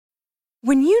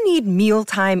When you need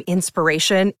mealtime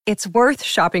inspiration, it's worth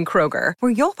shopping Kroger,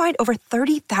 where you'll find over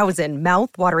 30,000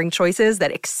 mouth-watering choices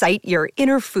that excite your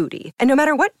inner foodie. And no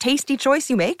matter what tasty choice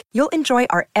you make, you'll enjoy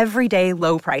our everyday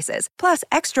low prices, plus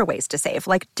extra ways to save,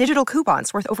 like digital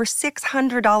coupons worth over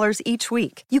 $600 each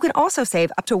week. You can also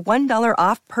save up to $1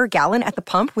 off per gallon at the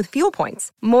pump with fuel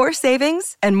points. More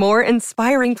savings and more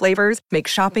inspiring flavors make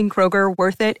shopping Kroger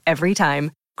worth it every time.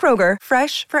 Kroger,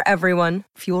 fresh for everyone.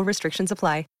 Fuel restrictions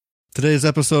apply. Today's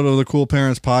episode of the Cool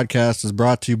Parents Podcast is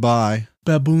brought to you by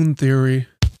Baboon Theory.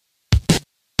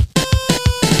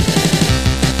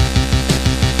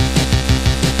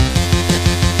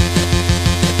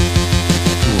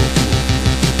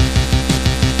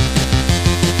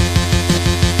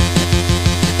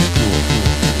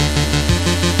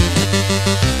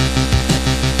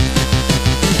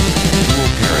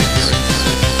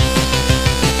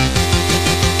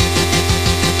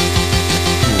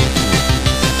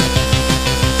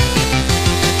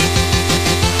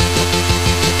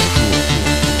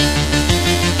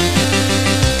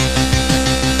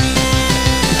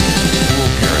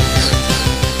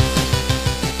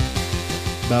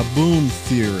 Baboon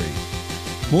Theory.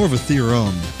 More of a theorem,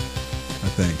 I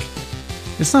think.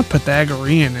 It's not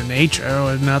Pythagorean in nature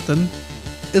or nothing.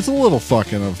 It's a little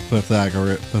fucking of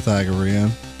Pythagorean.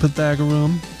 Pythagorean.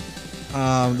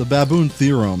 The Baboon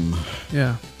Theorem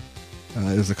Yeah,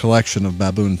 is a collection of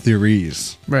baboon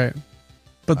theories. right.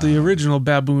 But the original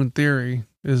Baboon Theory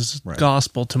is Right.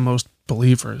 gospel to most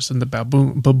believers in the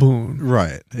baboon.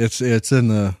 Right. It's in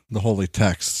the holy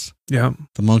texts, Yeah,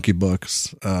 the monkey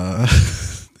books,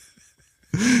 the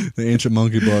ancient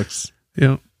monkey books,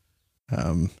 yeah.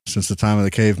 since the time of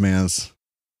the cavemans,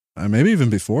 maybe even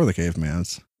before the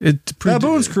cavemans.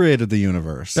 Baboons created the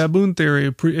universe. Baboon Theory,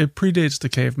 it predates the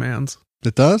cavemans.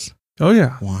 It does? Oh,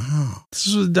 yeah. Wow. This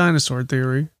is the dinosaur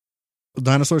theory.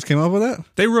 Dinosaurs came up with that?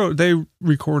 They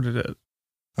recorded it.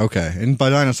 Okay. And by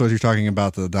dinosaurs, you're talking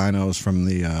about the dinos from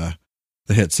the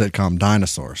hit sitcom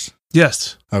Dinosaurs.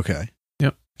 Yes. Okay.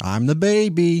 Yep. I'm the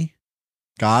baby.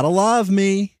 Gotta love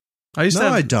me. I used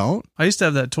I don't. I used to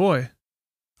have that toy.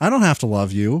 I don't have to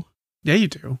love you. Yeah, you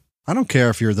do. I don't care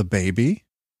if you're the baby.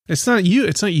 It's not you.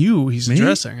 It's not you he's Me?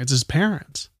 addressing. It's his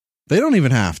parents. They don't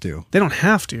even have to. They don't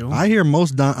have to. I hear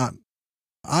most...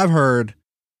 I've heard...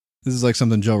 This is like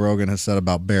something Joe Rogan has said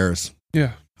about bears.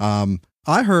 Yeah.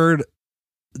 I heard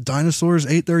dinosaurs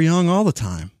ate their young all the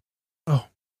time. Oh.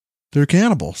 They're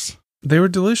cannibals. They were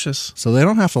delicious. So they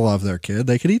don't have to love their kid.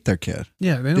 They could eat their kid.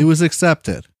 Yeah, they It don't. was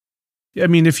accepted. I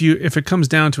mean, if it comes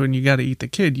down to it and you got to eat the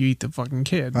kid, you eat the fucking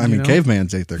kid. I mean,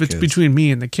 cavemans ate their If it's kids. between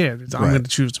me and the kid, I'm Right. going to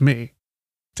choose me.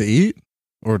 To eat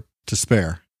or to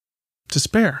spare? To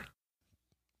spare.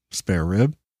 Spare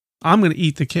rib? I'm going to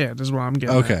eat the kid is what I'm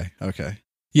getting at. Okay.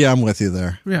 Yeah, I'm with you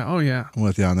there. Yeah, oh yeah. I'm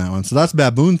with you on that one. So that's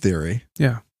baboon theory.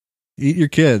 Yeah. Eat your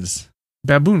kids.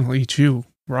 Baboon will eat you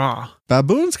raw.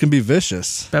 Baboons can be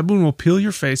vicious. Baboon will peel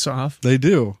your face off. They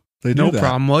do. They do No that.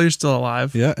 problem while you're still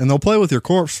alive. Yeah, and they'll play with your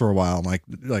corpse for a while, like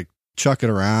chuck it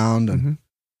around, and Mhm.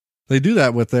 they do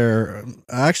that with their.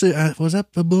 Actually, was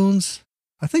that baboons?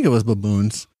 I think it was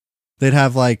baboons. They'd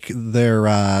have like their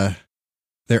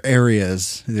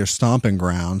areas, their stomping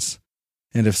grounds,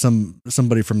 and if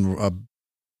somebody from a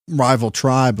rival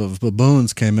tribe of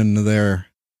baboons came into their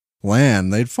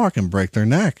land, they'd fucking break their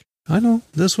neck. I know.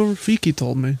 That's what Rafiki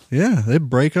told me. Yeah, they'd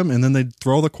break them, and then they'd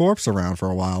throw the corpse around for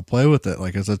a while, play with it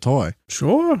like it's a toy.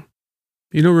 Sure.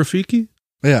 You know Rafiki?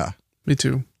 Yeah. Me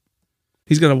too.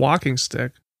 He's got a walking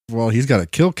stick. Well, he's got a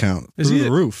kill count through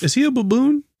the roof. Is he a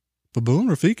baboon? Baboon,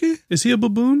 Rafiki? Is he a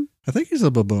baboon? I think he's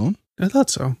a baboon. I thought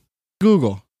so.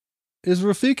 Google. Is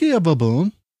Rafiki a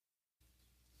baboon?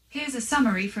 Here's a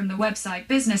summary from the website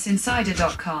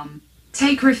BusinessInsider.com.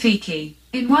 Take Rafiki.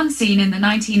 In one scene in the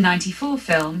 1994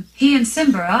 film, he and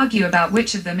Simba argue about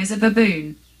which of them is a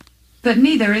baboon. But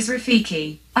neither is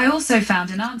Rafiki. I also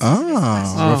found an answer to this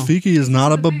question. Rafiki is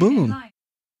not a baboon.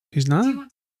 He's Do you not?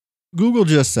 want Google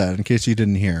just said, in case you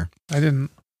didn't hear, I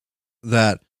didn't.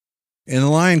 that in The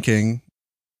Lion King,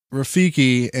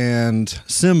 Rafiki and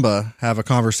Simba have a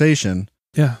conversation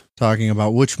Yeah. talking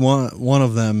about which one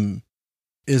of them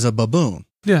is a baboon.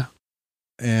 Yeah.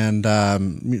 And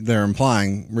they're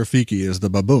implying Rafiki is the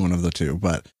baboon of the two.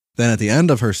 But then at the end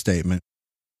of her statement,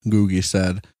 Googie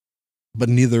said, but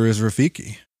neither is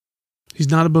Rafiki. He's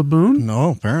not a baboon?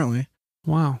 No, apparently.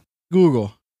 Wow.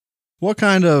 Google, what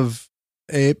kind of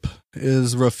ape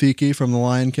is Rafiki from The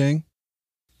Lion King?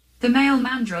 The male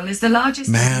mandrill is the largest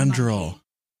Mandrill.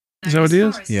 Is that what it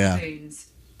is? Known as Yeah. baboons.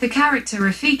 The character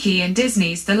Rafiki in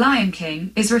Disney's The Lion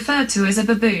King is referred to as a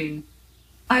baboon.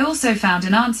 I also found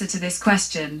an answer to this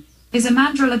question. Is a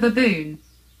mandrill a baboon?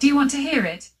 Do you want to hear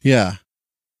it? Yeah.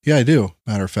 Yeah, I do,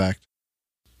 matter of fact.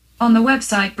 On the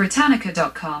website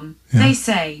Britannica.com, they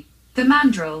say, the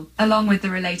mandrill, along with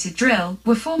the related drill,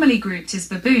 were formerly grouped as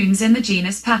baboons in the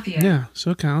genus Papio. Yeah,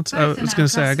 so it counts. I Both are was now going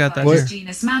to say, I got that classified here.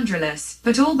 as genus Mandrillus,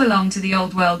 but all belong to the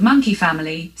Old World monkey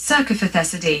family,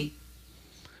 Cercophithecidae.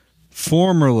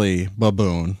 Formerly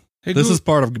baboon. Hey, This is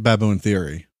part of baboon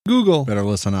theory. Google. Better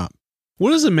listen up. What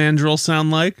does a mandrill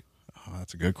sound like? Oh,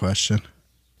 that's a good question.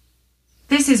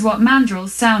 This is what mandrills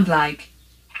sound like.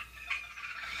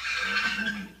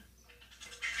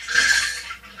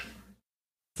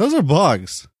 Those are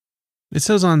bugs. It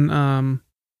says on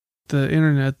the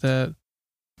internet that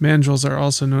mandrills are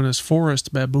also known as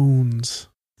forest baboons.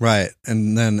 Right.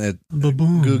 And then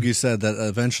Baboon. Googie said that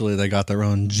eventually they got their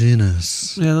own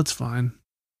genus. Yeah, that's fine.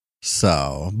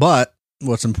 So, but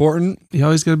what's important? You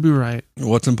always got to be right.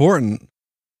 What's important?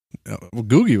 Well,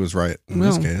 Googie was right in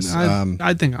this case.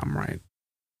 I think I'm right.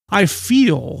 I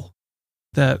feel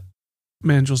that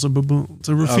mandrills are baboons.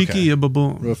 A Rafiki Okay. a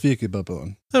baboon. Rafiki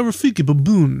baboon. A Rafiki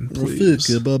baboon, please.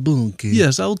 Rafiki baboon.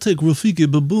 Yes, I will take Rafiki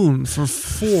baboon for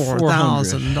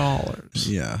 $4,000.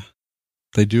 Yeah.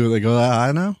 They go that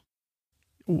high now?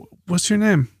 What's your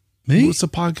name? Me? What's the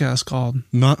podcast called?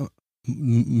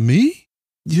 Me?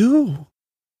 You.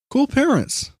 Cool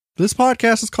Parents. This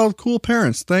podcast is called Cool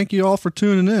Parents. Thank you all for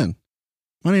tuning in.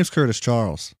 My name's Curtis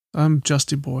Charles. I'm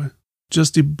Justy Boy.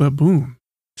 Justy Baboon.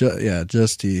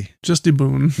 Justy Justy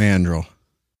Boon. Mandrill.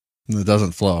 It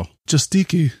doesn't flow.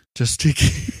 Justiki.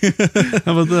 Justiki.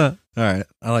 How about that? All right.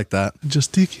 I like that.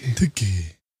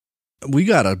 Justiki. We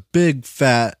got a big,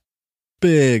 fat,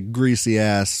 big, greasy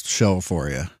ass show for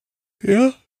you.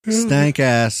 Yeah. Stank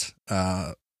ass,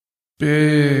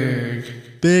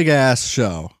 big ass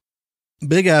show.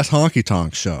 Big ass honky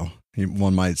tonk show,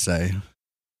 one might say.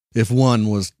 If one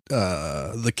was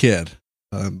the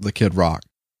Kid Rock.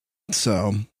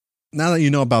 So now that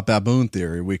you know about baboon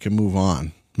theory, we can move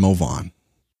on. Movon.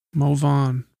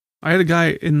 I had a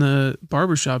guy in the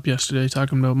barbershop yesterday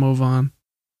talking about Movon.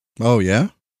 Oh, yeah?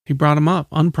 He brought him up,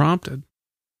 unprompted.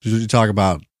 Did you talk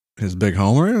about his big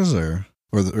homers or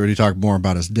did you talk more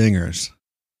about his dingers?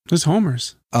 His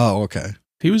homers. Oh, okay.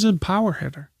 He was a power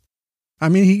hitter. I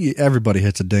mean, everybody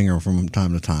hits a dinger from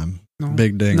time to time. No,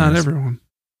 Big dingers. Not everyone.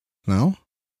 No?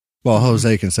 Well,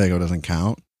 Jose Canseco doesn't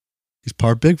count. He's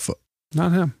part Bigfoot.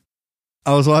 Not him.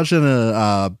 I was watching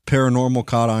a paranormal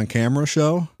caught on camera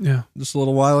show Yeah. just a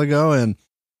little while ago, and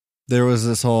there was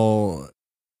this whole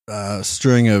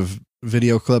string of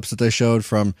video clips that they showed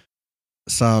from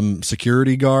some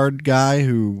security guard guy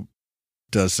who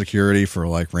does security for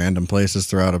like random places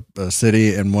throughout a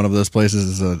city, and one of those places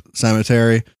is a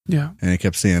cemetery. Yeah. And he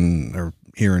kept seeing or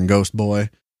hearing Ghost Boy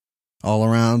all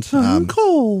around. I'm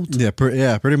cold. Yeah,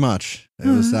 pretty much. It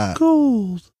was that.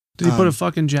 Cold. Did he put a Um,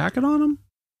 fucking jacket on him?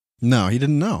 No, he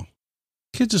didn't know.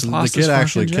 Kid just The lost kid his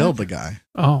actually fucking killed the jacket.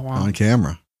 guy Oh, wow. on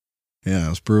camera. Yeah, it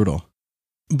was brutal.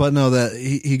 But no, that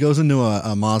he goes into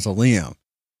a mausoleum,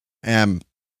 and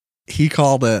he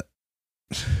called it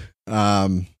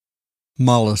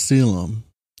Mausoleum.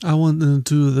 I went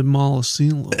into the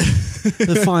Mausoleum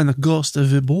to find the ghost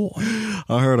of a boy.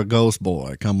 I heard a ghost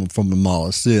boy coming from the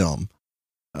Mausoleum.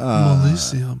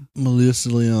 Mausoleum.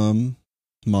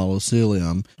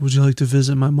 Mausoleum. Would you like to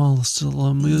visit my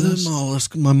Mausoleum? Yes.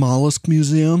 My mollusk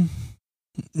museum.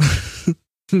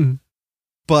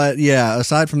 But yeah,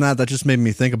 aside from that just made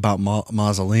me think about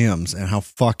mausoleums and how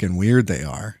fucking weird they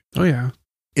are. Oh, yeah.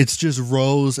 It's just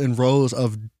rows and rows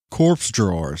of corpse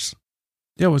drawers.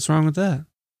 Yeah, what's wrong with that?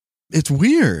 It's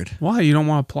weird. Why? You don't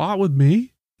want to plot with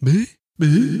me? I mean,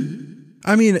 You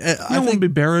I don't want to think be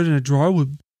buried in a drawer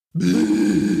with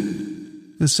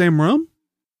the same room?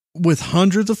 with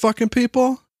hundreds of fucking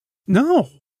people, No.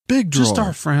 big drawer. Just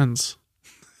our friends.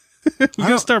 We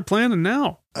gotta start planning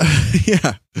now.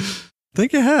 Yeah.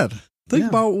 Think ahead. Think Yeah.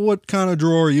 about what kind of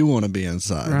drawer you want to be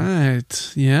inside.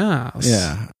 Right. Yeah.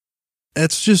 Yeah.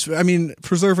 It's just, I mean,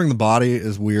 preserving the body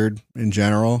is weird in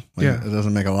general. Like, Yeah. It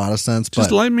doesn't make a lot of sense. Just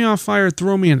but light me on fire,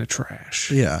 throw me in the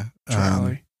trash. yeah.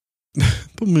 Charlie.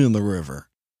 Put me in the river.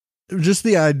 Just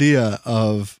the idea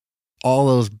of all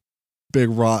those big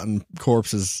rotten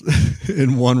corpses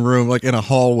in one room, like in a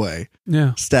hallway,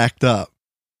 Yeah. stacked up,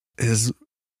 is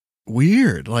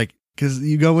weird. Like, because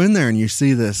you go in there and you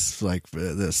see this, like,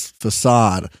 this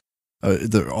facade,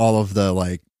 all of the,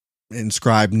 like,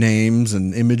 inscribed names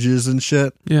and images and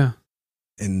shit, Yeah.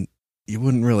 and you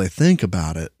wouldn't really think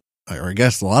about it. Or I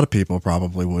guess a lot of people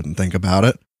probably wouldn't think about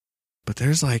it. But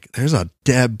there's a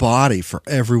dead body for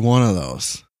every one of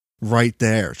those right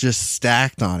there, just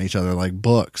stacked on each other like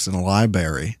books in a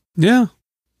library. Yeah.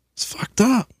 It's fucked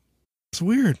up. It's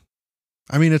weird.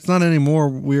 I mean, it's not any more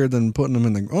weird than putting them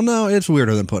in the... Oh, no, it's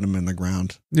weirder than putting them in the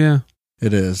ground. Yeah.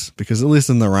 It is. Because at least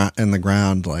in the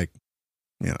ground, like,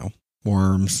 you know,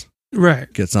 worms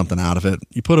Right. get something out of it.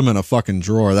 You put them in a fucking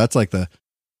drawer. That's like the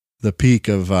peak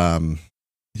of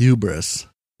hubris.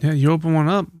 Yeah, you open one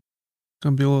up, it's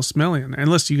going to be a little smelly in there.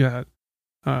 Unless you got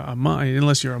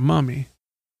unless you're a mummy.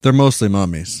 They're mostly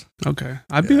mummies. Okay.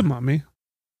 I'd be a mummy.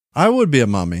 I would be a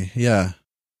mummy, yeah.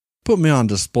 Put me on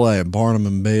display at Barnum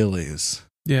and Bailey's.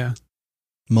 Yeah.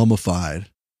 Mummified.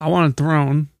 I want a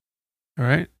throne. All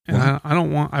right. And I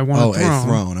want a throne. A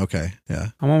throne. Okay. Yeah.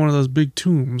 I want one of those big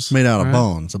tombs. Made out of right?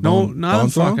 bones. No, not bone a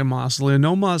throne? fucking mausoleum.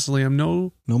 No mausoleum.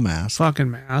 No mask.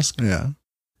 fucking mask. Yeah.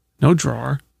 No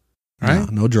drawer. Right?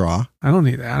 No draw. I don't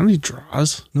need that. I don't need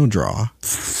drawers. No draw.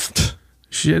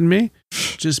 Shitting me?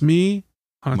 Just me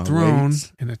on a My throne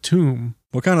legs. in a tomb.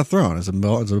 What kind of throne? Is it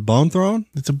a bone throne?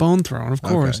 It's a bone throne, of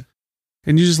course. Okay.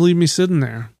 And you just leave me sitting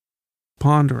there,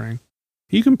 pondering.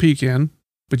 You can peek in,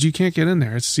 but you can't get in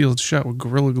there. It's sealed shut with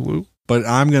Gorilla Glue. But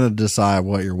I'm going to decide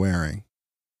what you're wearing.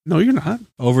 No, you're not.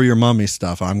 Over your mummy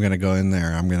stuff, I'm going to go in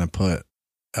there. I'm going to put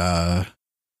a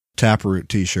Taproot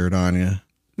t-shirt on you.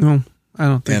 No, I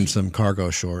don't think. And some cargo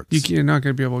shorts. You're not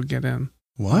going to be able to get in.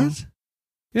 What?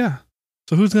 Yeah.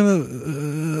 So who's going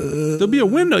to... There'll be a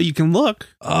window you can look.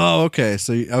 Oh, okay.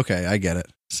 So, okay, I get it.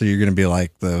 So you're going to be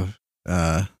like the...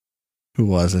 who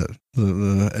was it?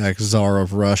 The ex-czar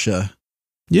of Russia.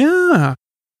 Yeah.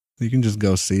 You can just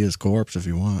go see his corpse if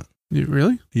you want.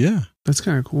 Really? Yeah. That's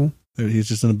kind of cool. He's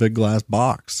just in a big glass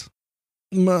box.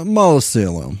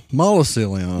 Molosilium.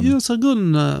 Yes, I go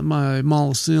in my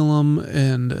Molosilium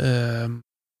and...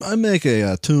 I make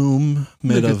a tomb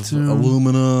made of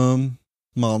aluminum,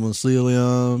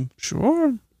 molosilium,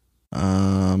 Sure.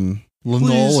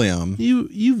 linoleum. Please,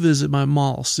 you visit my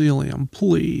Molosilium,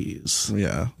 please.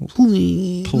 Yeah.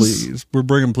 Please. We're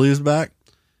bringing please back?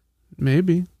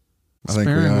 Maybe. I think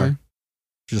we Sparingly. are.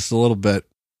 Just a little bit,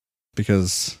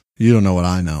 because you don't know what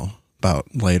I know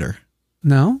about later.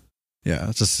 No? Yeah,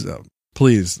 it's just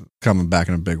please coming back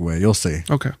in a big way. You'll see.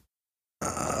 Okay.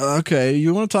 Okay,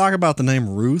 you want to talk about the name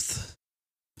Ruth?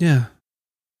 Yeah.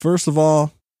 First of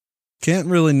all, can't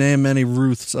really name any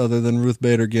Ruths other than Ruth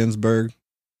Bader Ginsburg.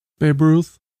 Babe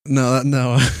Ruth?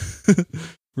 No.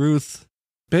 Ruth.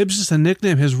 Babe's just a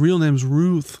nickname. His real name's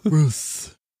Ruth.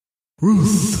 Ruth.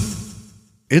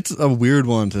 It's a weird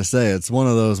one to say. It's one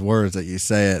of those words that you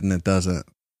say it and it doesn't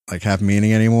like have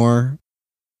meaning anymore.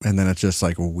 And then it's just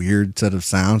like a weird set of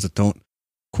sounds that don't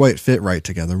quite fit right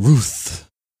together. Ruth.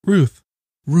 I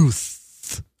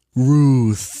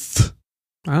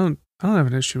don't have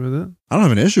an issue with it. I don't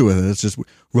have an issue with it. It's just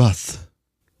Ruth.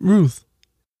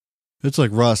 It's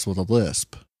like Russ with a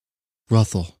lisp.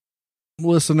 Ruthel.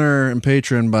 Listener and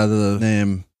patron by the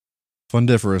name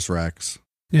Fundiferous Rex.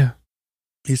 Yeah.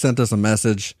 He sent us a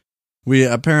message. We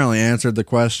apparently answered the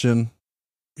question.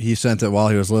 He sent it while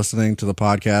he was listening to the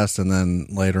podcast, and then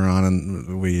later on,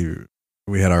 and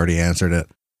we had already answered it.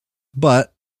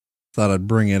 But thought I'd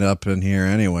bring it up in here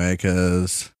anyway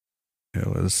because it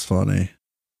was funny.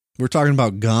 We were talking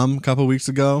about gum a couple weeks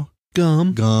ago.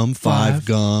 Gum. Five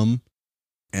gum.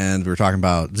 And we were talking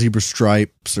about zebra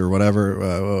stripes or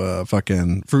whatever,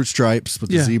 fucking fruit stripes with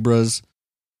the zebras.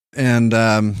 And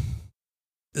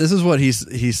this is what he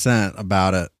sent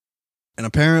about it. And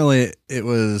apparently it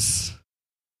was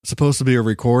supposed to be a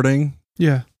recording.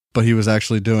 Yeah. But he was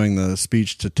actually doing the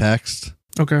speech to text.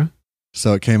 Okay.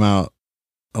 So it came out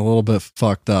a little bit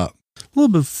fucked up. A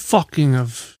little bit fucking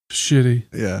of shitty.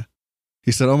 Yeah.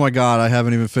 He said, "Oh my God, I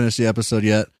haven't even finished the episode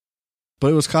yet,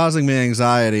 but it was causing me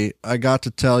anxiety. I got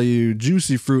to tell you,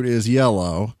 juicy fruit is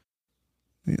yellow.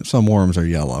 Some worms are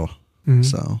yellow. Mm-hmm.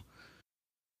 So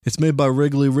it's made by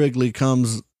Wrigley. Wrigley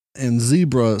comes in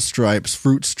zebra stripes,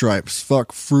 fruit stripes.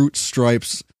 Fuck, fruit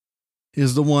stripes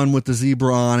is the one with the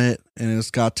zebra on it, and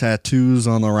it's got tattoos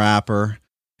on the wrapper.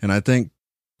 And I think,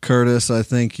 Curtis,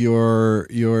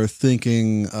 you're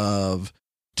thinking of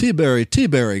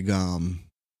T-berry gum.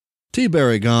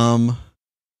 T-berry gum.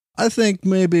 I think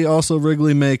maybe also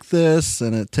Wrigley make this,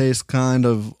 and it tastes kind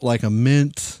of like a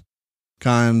mint,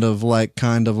 kind of like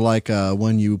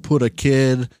when you put a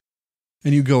kid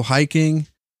and you go hiking,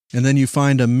 and then you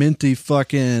find a minty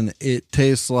fucking. It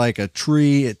tastes like a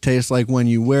tree. It tastes like when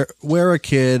you wear a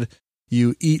kid,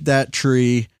 you eat that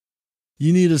tree.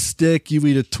 You need a stick, you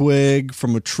eat a twig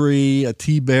from a tree. A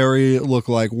tea-berry look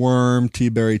like worm.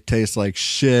 Tea-berry tastes like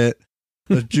shit.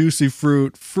 A juicy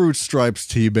fruit stripes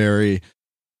tea-berry.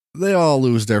 They all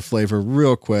lose their flavor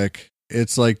real quick.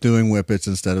 It's like doing whippets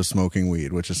instead of smoking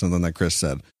weed, which is something that Chris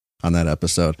said on that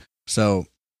episode. So,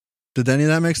 did any of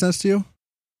that make sense to you?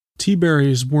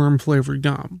 Tea-Berry is worm-flavored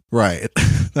gum. Right.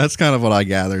 That's kind of what I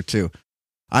gathered, too.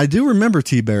 I do remember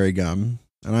Tea-Berry gum,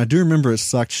 and I do remember it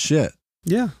sucked shit.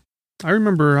 Yeah. I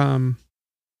remember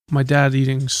my dad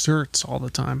eating Certs all the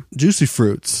time. Juicy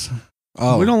Fruits.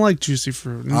 Oh, We don't like juicy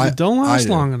fruit. They don't last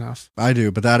long enough. I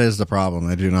do, but that is the problem.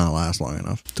 They do not last long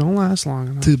enough. Don't last long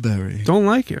enough. Tea-Berry. Don't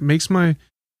like it. Makes my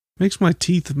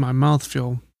teeth and my mouth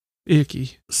feel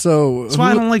icky. So That's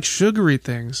why I don't like sugary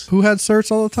things. Who had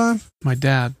certs all the time? My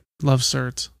dad loves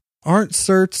Certs. Aren't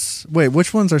certs? Wait,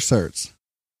 which ones are certs?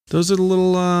 Those are the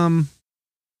little,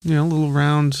 little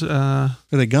round Are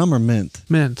they gum or mint?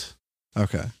 mint.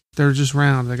 Okay. They're just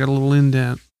round. They got a little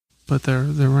indent, but they're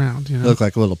round. You They know. look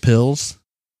like little pills.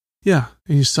 Yeah,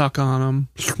 and you suck on them.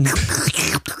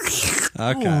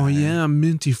 Okay. Oh yeah,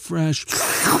 minty fresh.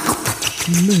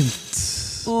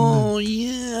 Mint. Oh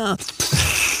yeah.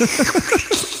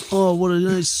 Oh, what a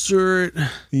nice cert.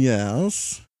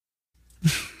 Yes.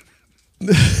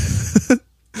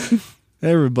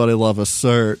 Everybody love a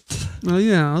cert. Oh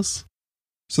yes.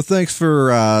 So thanks for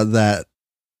that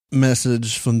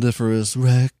message, Fundiferous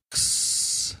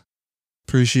Rex.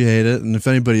 Appreciate it. And if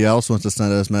anybody else wants to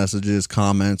send us messages,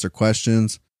 comments, or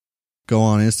questions, go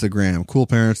on Instagram, Cool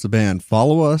Parents the Band.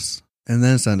 Follow us and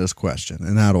then send us a question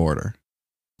in that order.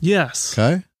 Yes.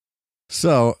 Okay?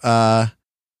 So,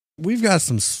 we got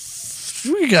some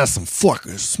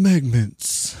fucking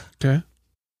segments. Okay.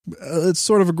 It's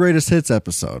sort of a greatest hits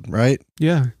episode, right?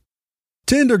 Yeah.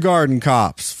 Kindergarten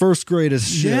Cops, first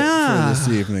greatest shit Yeah. for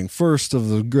this evening. First of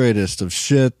the greatest of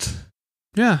shit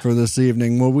Yeah. for this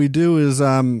evening. What we do is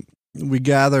we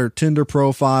gather Tinder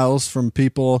profiles from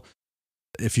people.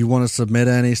 If you want to submit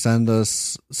any, send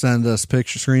us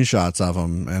picture screenshots of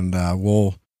them, and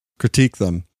we'll critique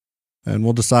them, and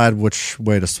we'll decide which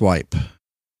way to swipe.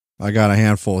 I got a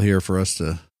handful here for us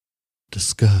to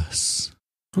discuss.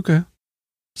 Okay.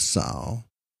 So,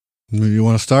 you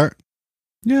want to start?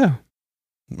 Yeah.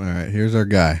 All right, here's our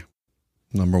guy.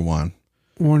 Number 1.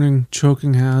 Warning,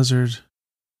 choking hazard.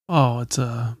 Oh, it's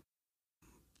a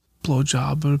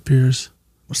blowjob, it appears.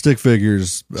 Stick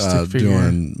figures Stick figure.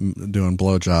 doing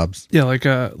blowjobs. Yeah, like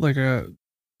a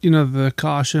the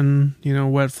caution,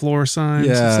 wet floor signs.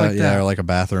 It's Yeah, like that. or like a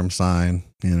bathroom sign,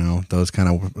 those kind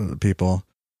of people.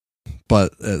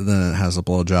 But then it has a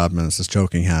blowjob and it says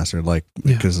choking hazard, like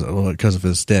Yeah. because of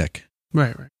his dick,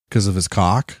 Right. because of his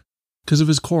cock. Because of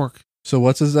his cork. So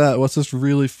what's this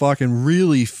really fucking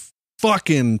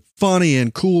funny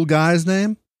and cool guy's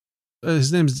name?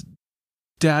 His name's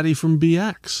Daddy from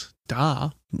BX. Duh.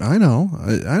 I know.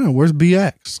 Where's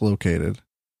BX located?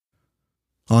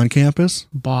 On campus?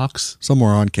 Box.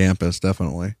 Somewhere on campus,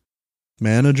 definitely.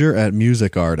 Manager at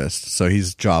Music Artist. So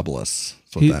he's jobless.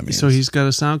 That's what that means. So he's got a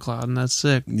SoundCloud, and that's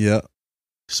sick. Yeah.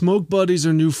 Smoke buddies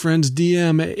are new friends.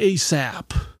 DM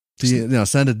ASAP.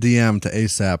 Send a DM to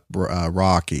ASAP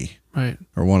Rocky. Right.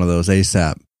 Or one of those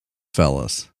ASAP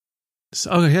fellas.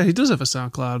 So, yeah, he does have a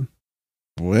SoundCloud.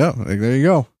 Well, yeah, there you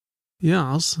go.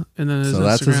 Yes. And then his So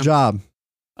that's his Instagram. job.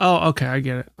 Oh, okay, I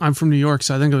get it. I'm from New York,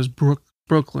 so I think it was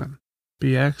Brooklyn.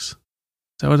 BX? Is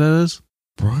that what that is?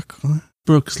 Brooklyn?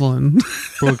 Brooklyn.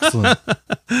 Brooklyn.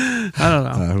 I don't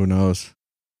know. Who knows?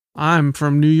 I'm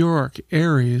from New York,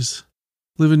 Aries.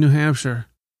 Live in New Hampshire.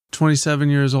 27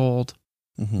 years old.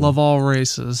 Mhm. Love all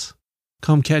races.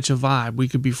 Come catch a vibe. We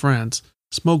could be friends.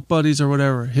 Smoke buddies or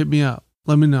whatever. Hit me up.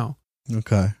 Let me know.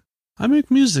 Okay. I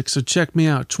make music, so check me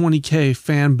out. 20K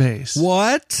fan base.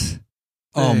 What?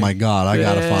 Oh my God. I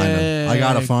got to find him. I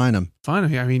got to find him. Find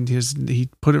him. I mean, he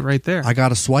put it right there. I got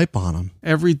to swipe on him.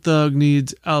 Every thug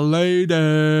needs a lady.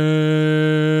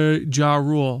 Ja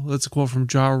Rule. That's a quote from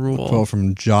Ja Rule. Quote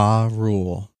from Ja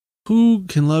Rule. Who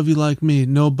can love you like me?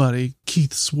 Nobody.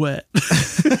 Keith Sweat.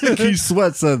 Keith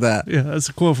Sweat said that. Yeah, that's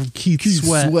a quote from Keith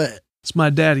Sweat. It's my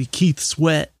daddy, Keith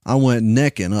Sweat. I went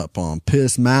necking up on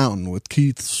Piss Mountain with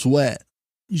Keith Sweat.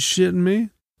 You shitting me?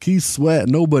 Keith Sweat.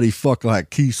 Nobody fuck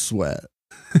like Keith Sweat.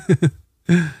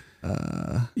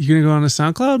 You gonna go on to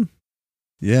SoundCloud?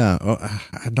 Yeah.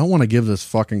 I don't want to give this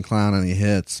fucking clown any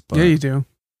hits, but Yeah, you do.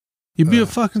 You be a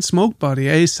fucking smoke buddy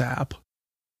ASAP.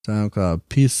 SoundCloud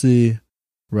PC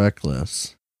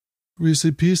Reckless Reese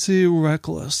PC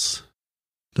Reckless.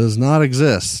 does not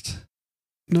exist.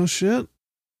 No shit.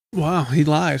 Wow, he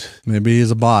lied. Maybe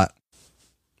he's a bot.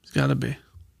 He's gotta be.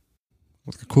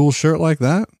 With a cool shirt like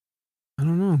that. I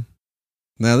don't know.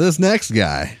 Now this next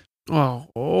guy,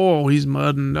 Oh, he's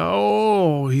mudding.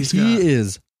 No, he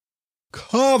is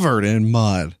covered in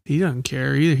mud. He doesn't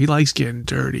care either. He likes getting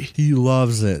dirty. He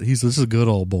loves it. He's just a good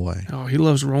old boy. Oh, he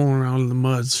loves rolling around in the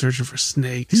mud searching for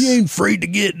snakes. He ain't afraid to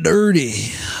get dirty.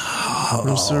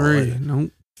 I'm sorry.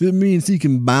 Nope. If it means he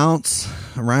can bounce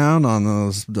around on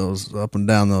those up and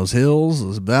down those hills,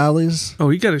 those valleys. Oh,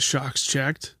 he got his shocks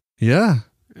checked. Yeah.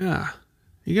 Yeah.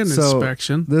 You got an So,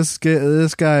 inspection. This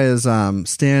guy is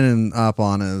standing up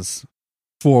on his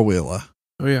 4-wheeler,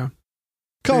 Oh, yeah.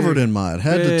 covered Big- in mud,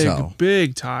 head to toe.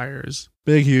 Big tires.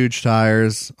 Big, huge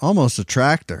tires, almost a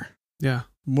tractor. Yeah.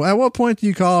 At what point do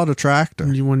you call it a tractor?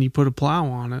 When you put a plow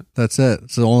on it. That's it.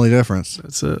 It's the only difference.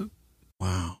 That's it.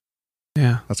 Wow.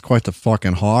 Yeah. That's quite the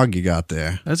fucking hog you got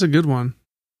there. That's a good one.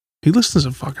 He listens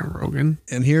to fucking Rogan.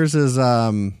 And here's his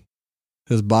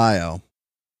bio.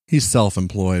 He's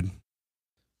self-employed.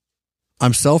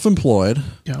 I'm self-employed.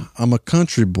 Yeah. I'm a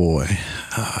country boy.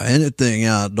 Anything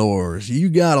outdoors. You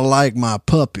gotta like my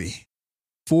puppy.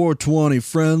 420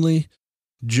 friendly,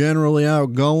 generally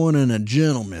outgoing, and a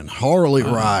gentleman. Harley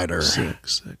rider. Sick.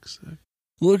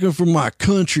 Looking for my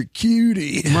country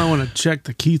cutie. You might want to check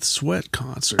the Keith Sweat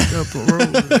concert up the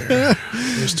road there,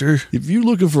 mister. If you're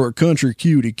looking for a country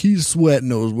cutie, Keith Sweat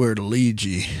knows where to lead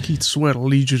you. Keith Sweat will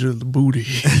lead you to the booty.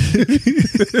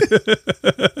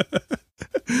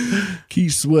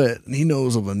 Keith Sweat, he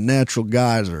knows of a natural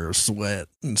geyser of sweat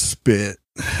and spit.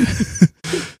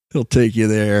 He'll take you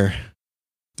there,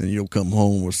 and you'll come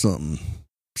home with something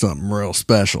real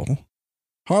special.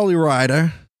 Harley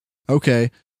rider, okay.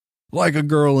 Like a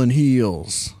girl in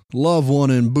heels, love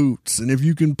one in boots, and if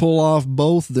you can pull off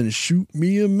both, then shoot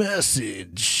me a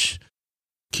message.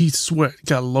 Keith Sweat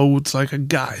got loads like a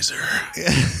geyser.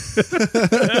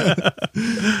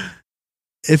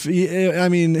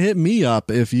 Hit me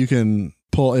up if you can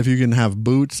have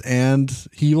boots and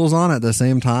heels on at the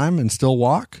same time and still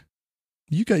walk.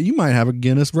 You might have a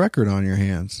Guinness record on your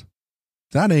hands.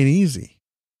 That ain't easy.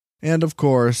 And of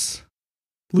course,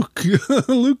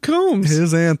 Luke Combs.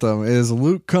 his anthem is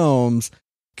Luke Combs.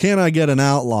 Can I get an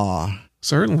outlaw?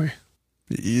 Certainly.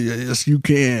 Yes, you I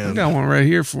can. got one right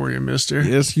here for you, mister.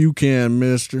 Yes, you can,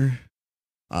 mister.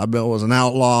 I was an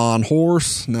outlaw on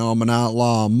horse. Now I'm an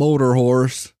outlaw on motor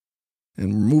horse.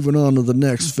 And we're moving on to the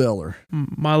next feller.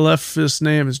 My left fist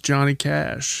name is Johnny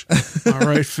Cash. My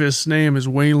right fist name is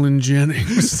Waylon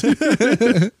Jennings. All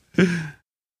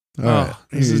right.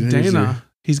 This is Here's Dana.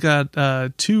 He's got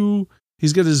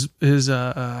he's got his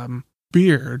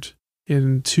beard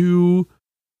in two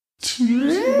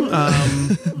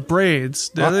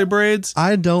braids. Are they braids?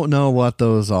 I don't know what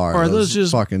those are. Or are those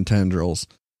just fucking tendrils?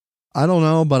 I don't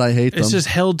know, but I hate them. It's just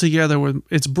held together with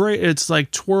it's like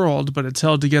twirled, but it's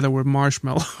held together with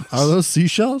marshmallows. Are those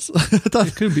seashells? I thought,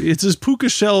 It could be. It's his puka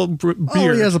shell beard.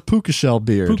 oh, he has a puka shell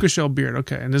beard. Puka shell beard.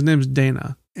 Okay, and his name's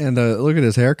Dana. And look at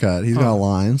his haircut. He's got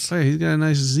lines. Hey, he's got a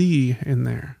nice Z in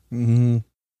there. Mm-hmm.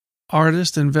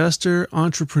 Artist, investor,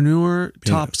 entrepreneur,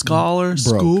 top scholar,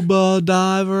 scuba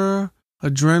diver,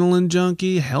 adrenaline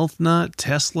junkie, health nut,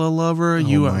 Tesla lover,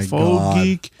 UFO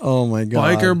geek, oh my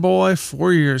god, biker boy,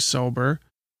 4 years sober,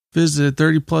 visited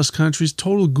 30 plus countries,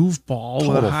 total goofball with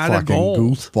total a heart of fucking gold.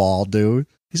 goofball, dude.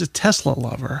 He's a Tesla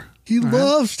lover. He Right?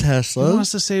 loves Tesla. He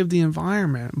wants to save the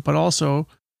environment, but also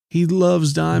he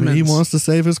loves I diamonds. mean, he wants to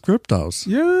save his cryptos.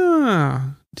 Yeah,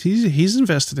 he's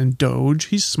invested in Doge.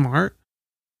 He's smart.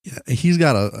 Yeah, he's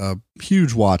got a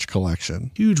huge watch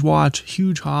collection. Huge watch,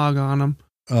 huge hog on him.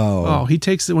 Oh,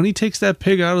 When he takes that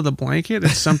pig out of the blanket,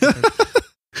 it's something.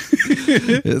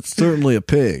 it's certainly a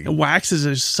pig. It waxes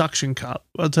his suction cup.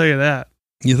 I'll tell you that.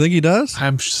 You think he does?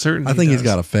 I'm certain. I think he's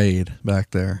got a fade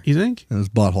back there You think? in his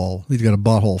butthole. He's got a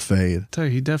butthole fade I'll tell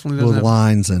you, he definitely doesn't with have.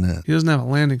 lines in it. He doesn't have a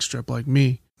landing strip like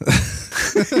me.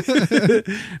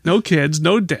 No kids,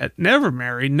 no debt, never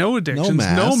married, no addictions, no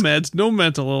mask. meds, no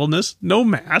mental illness, no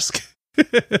mask.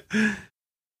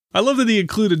 I love that he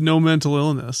included no mental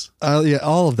illness. Yeah,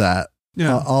 all of that.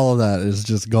 Yeah, All of that is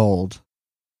just gold.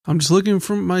 I'm just looking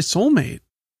for my soulmate.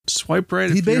 Swipe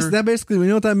right. That basically, you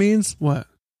know what that means? What?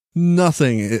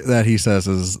 Nothing that he says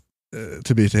is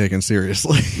to be taken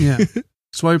seriously. Yeah.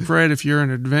 Swipe right if you're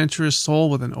an adventurous soul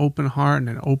with an open heart and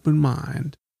an open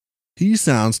mind. He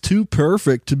sounds too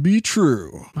perfect to be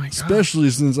true. My God. Especially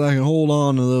since I can hold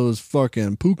on to those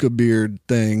fucking puka beard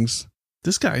things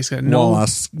This guy's got no.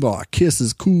 while I kiss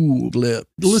his cool lips.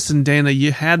 Listen, Dana,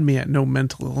 you had me at no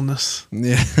mental illness.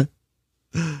 Yeah.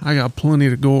 I got plenty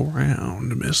to go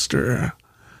around, mister.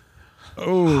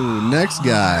 Oh, next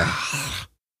guy.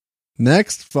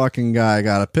 Next fucking guy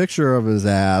got a picture of his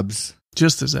abs.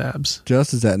 Just his abs.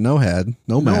 Just as that, no head,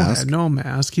 no mask. No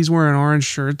mask. He's wearing orange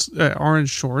shorts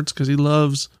because he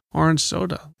loves orange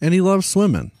soda. And he loves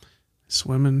swimming.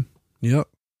 Swimming. Yep.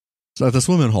 So at the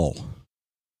swimming hole.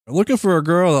 Looking for a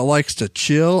girl that likes to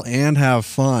chill and have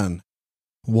fun.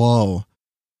 Whoa.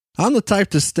 I'm the type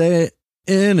to stay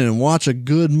in and watch a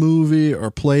good movie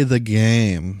or play the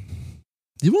game.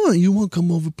 You want to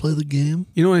come over play the game?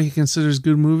 You know what he considers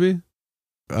good movie?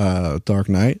 Dark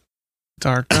Knight,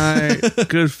 Dark Knight,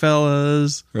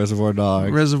 Goodfellas,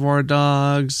 Reservoir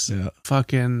Dogs, yeah.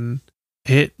 Fucking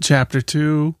Hit Chapter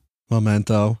 2,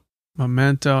 Memento,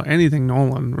 anything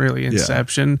Nolan, really.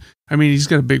 Inception. Yeah. I mean, he's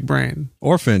got a big brain.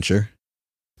 Or Fincher.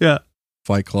 Yeah.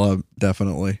 Fight Club,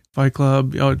 definitely. Fight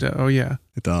Club. Oh yeah.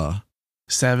 Duh.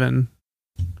 7.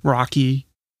 Rocky.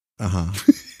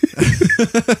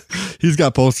 He's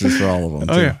got posters for all of them.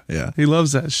 Oh too. yeah. Yeah. He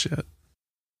loves that shit.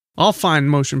 I'll find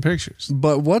motion pictures.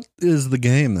 But what is the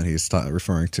game that he's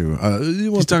referring to?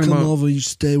 You want to come over, you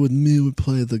stay with me, we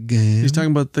play the game. He's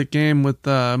talking about the game with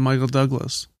Michael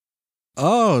Douglas.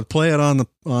 Oh, play it on the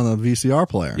VCR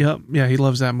player. Yep. Yeah, he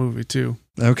loves that movie too.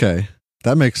 Okay.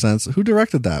 That makes sense. Who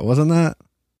directed that? Wasn't that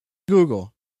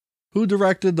Google? Who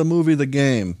directed the movie The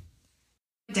Game?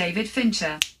 David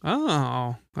Fincher.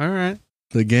 Oh, all right.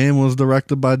 The Game was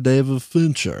directed by David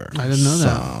Fincher. I didn't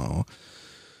know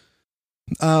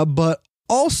that. But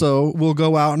also, we'll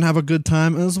go out and have a good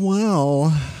time as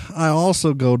well. I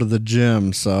also go to the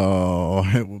gym, so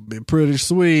it would be pretty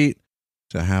sweet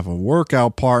to have a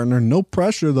workout partner. No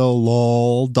pressure, though,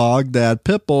 lol. Dog dad,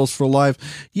 pit bulls for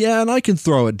life. Yeah, and I can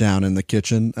throw it down in the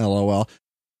kitchen, lol.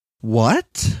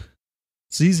 What?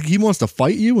 So he wants to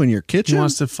fight you in your kitchen? He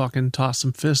wants to fucking toss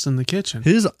some fists in the kitchen.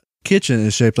 His kitchen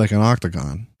is shaped like an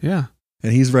octagon. Yeah.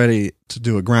 And he's ready to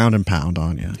do a ground and pound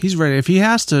on you. He's ready. If he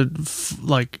has to,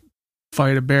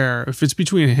 fight a bear, if it's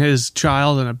between his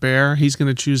child and a bear, he's going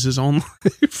to choose his own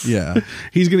life. Yeah.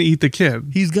 He's going to eat the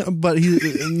kid. But he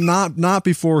not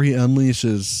before he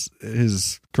unleashes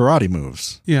his karate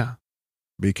moves. Yeah.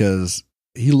 Because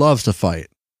he loves to fight.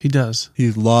 He does.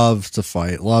 He loves to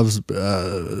fight. Loves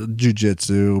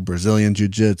jiu-jitsu, Brazilian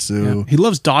jiu-jitsu. Yeah. He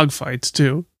loves dog fights,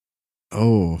 too.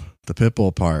 Oh, the pit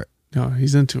bull part. No,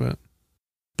 he's into it.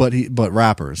 But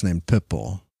rappers named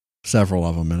Pitbull, several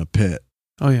of them in a pit.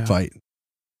 Oh yeah, fight.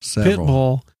 Several.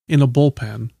 Pitbull in a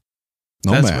bullpen.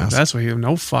 Mask. That's what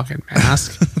no fucking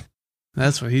mask.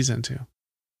 That's what he's into.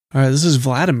 All right, this is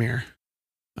Vladimir.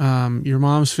 Your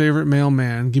mom's favorite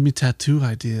mailman. Give me tattoo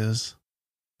ideas.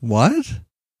 What?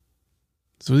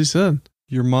 That's what he said.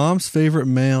 Your mom's favorite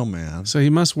mailman. So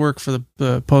he must work for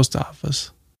the post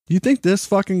office. You think this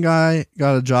fucking guy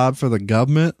got a job for the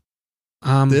government?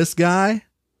 This guy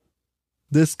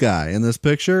in this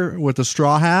picture with the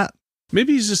straw hat.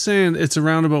 Maybe he's just saying it's a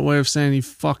roundabout way of saying he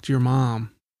fucked your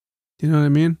mom. You know what I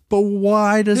mean? But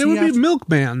why does it he would be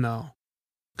milkman though?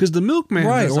 Because the milkman,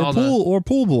 right? Does or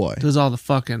pool boy does all the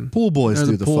fucking pool boys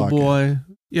do the pool fucking. Boy.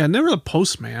 Yeah, never the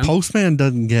postman. Postman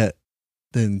doesn't get.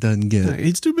 Yeah,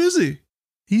 he's too busy.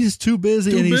 He's too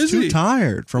busy he's too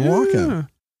tired from walking.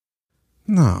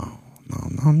 No.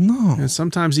 And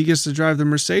sometimes he gets to drive the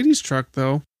Mercedes truck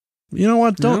though. You know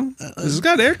what? Don't. It's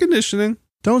got air conditioning.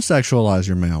 Don't sexualize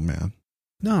your mailman.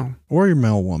 No. Or your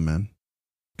mailwoman.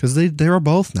 Because they are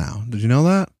both now. Did you know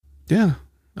that? Yeah.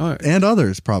 Oh, and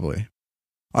others, probably.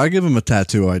 I give him a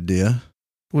tattoo idea.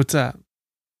 What's that?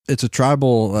 It's a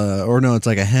tribal, it's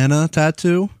like a henna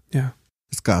tattoo. Yeah.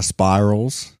 It's got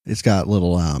spirals. It's got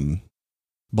little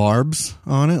barbs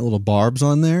on it, little barbs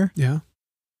on there. Yeah.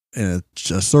 And it's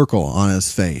a circle on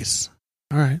his face.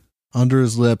 All right. Under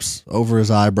his lips, over his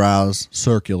eyebrows,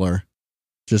 circular.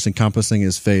 Just encompassing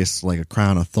his face like a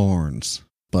crown of thorns,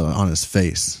 but on his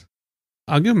face.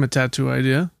 I'll give him a tattoo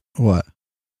idea. What?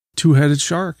 2-headed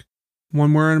shark.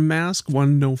 One wearing a mask,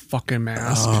 one no fucking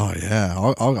mask. Oh, yeah.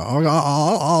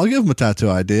 I'll give him a tattoo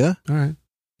idea. All right.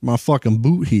 My fucking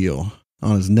boot heel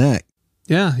on his neck.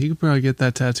 Yeah, you could probably get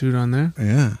that tattooed on there.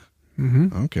 Yeah. Mm-hmm.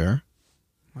 I don't care.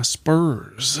 My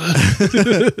spurs.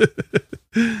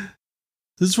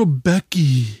 This is for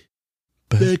Becky.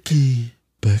 Becky.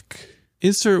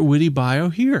 Insert witty bio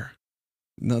here.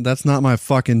 No, that's not my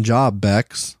fucking job,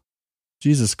 Bex.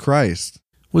 Jesus Christ.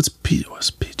 What's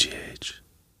PGH?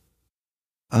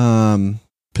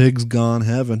 Pigs Gone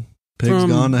Heaven.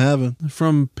 Gone to Heaven.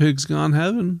 From Pigs Gone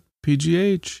Heaven.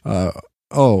 PGH.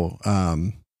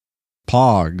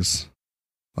 Pogs.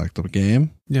 Like the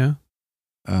game? Yeah.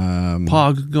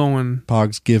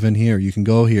 Pog's given here. You can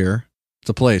go here. It's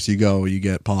a place you go, you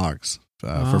get Pogs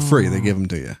for free. They give them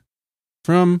to you.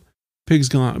 From Pigs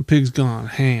Gone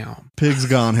Ham. Pigs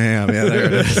Gone Ham. Yeah, there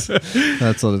it is.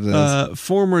 That's what it is.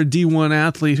 Former D1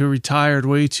 athlete who retired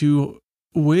way too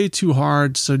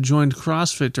hard, so joined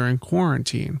CrossFit during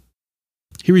quarantine.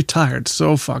 He retired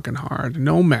so fucking hard.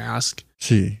 No mask.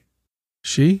 She?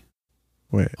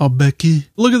 Wait. Oh, Becky.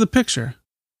 Look at the picture.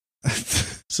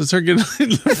 So it's her getting in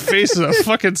the face of a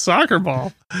fucking soccer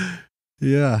ball.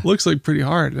 Yeah. Looks like pretty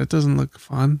hard. That doesn't look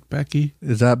fun, Becky.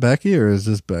 Is that Becky or is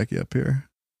this Becky up here?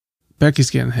 Becky's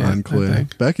getting hit. I Unclear.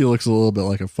 think. Becky looks a little bit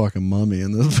like a fucking mummy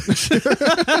in this picture.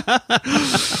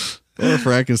 Or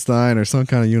Frankenstein or some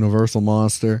kind of universal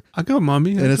monster. I go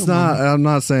mummy. And it's not, I'm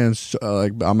not saying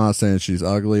I'm not saying she's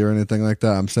ugly or anything like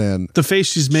that. I'm saying the face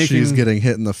she's making. She's getting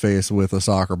hit in the face with a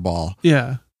soccer ball.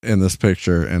 Yeah. In this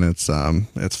picture, and it's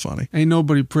funny. Ain't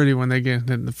nobody pretty when they get hit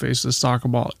in the face with a soccer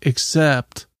ball,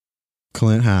 except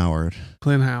Clint Howard.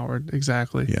 Clint Howard,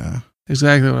 exactly. Yeah.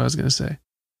 Exactly what I was going to say.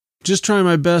 Just trying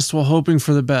my best while hoping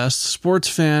for the best. Sports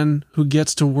fan who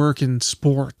gets to work in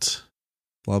sport.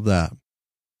 Love that.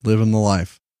 Living the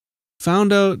life.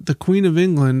 Found out the Queen of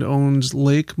England owns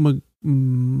Lake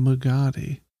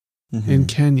Magadi in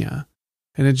Kenya,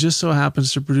 and it just so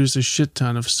happens to produce a shit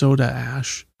ton of soda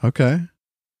ash. Okay.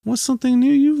 What's something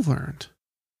new you've learned?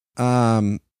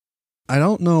 I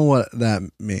don't know what that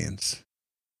means.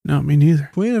 No, me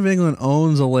neither. Queen of England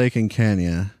owns a lake in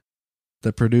Kenya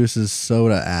that produces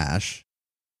soda ash.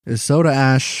 Is soda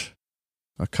ash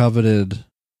a coveted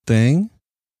thing?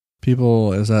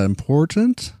 People, is that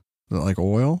important? Is it like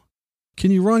oil? Can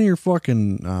you run your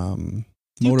fucking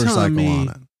motorcycle on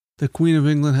it? The Queen of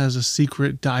England has a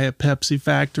secret Diet Pepsi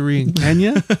factory in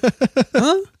Kenya?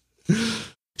 Huh?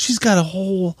 She's got a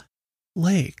whole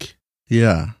lake.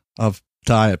 Yeah, of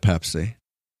Diet Pepsi.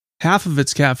 Half of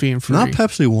it's caffeine free. Not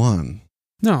Pepsi 1.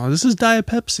 No, this is Diet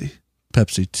Pepsi.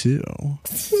 Pepsi 2.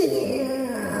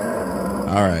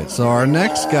 All right, so our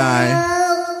next guy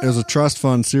is a trust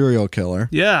fund serial killer.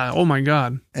 Yeah, oh my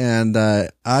God. And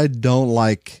I don't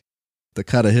like the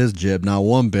cut of his jib, not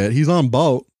one bit. He's on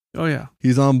boat. Oh, yeah.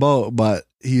 He's on boat, but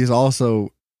he's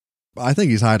also, I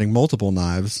think he's hiding multiple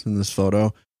knives in this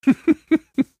photo.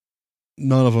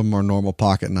 None of them are normal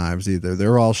pocket knives either.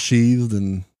 They're all sheathed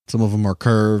and some of them are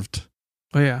curved.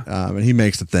 Oh, yeah. And he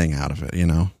makes a thing out of it, you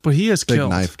know. But he has Big killed.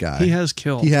 Knife guy. He has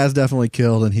killed. He has definitely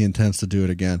killed and he intends to do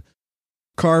it again.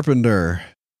 Carpenter.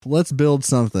 Let's build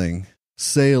something.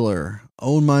 Sailor.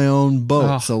 Own my own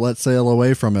boat, so let's sail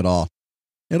away from it all.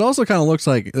 It also kind of looks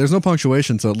like, there's no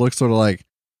punctuation, so it looks sort of like,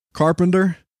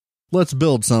 carpenter, let's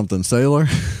build something, sailor.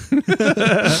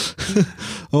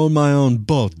 Own my own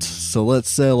boat, so let's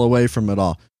sail away from it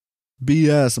all.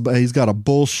 BS, but he's got a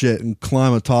bullshit in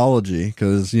climatology,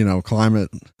 because, you know, climate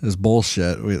is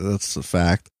bullshit. That's a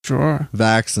fact. Sure.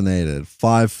 Vaccinated,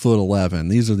 5'11".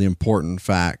 These are the important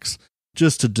facts,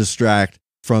 just to distract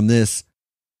from this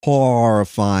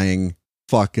horrifying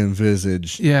fucking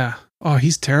visage. Yeah. Oh,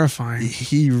 he's terrifying.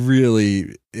 He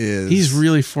really is. He's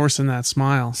really forcing that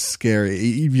smile. Scary.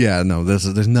 Yeah, no,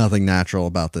 there's nothing natural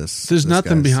about this. There's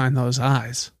nothing behind those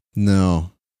eyes.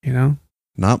 No. You know?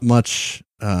 Not much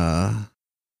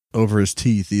over his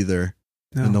teeth either.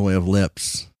 No. In the way of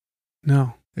lips.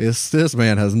 No. This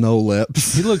man has no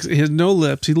lips. He has no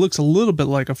lips. He looks a little bit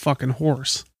like a fucking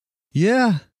horse.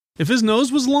 Yeah. If his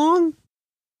nose was long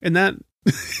and that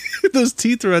those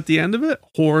teeth are at the end of it,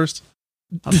 horse.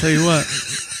 I'll tell you what.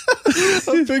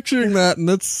 I'm picturing that, and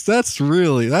that's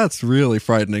really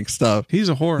frightening stuff. He's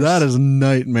a horse. That is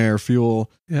nightmare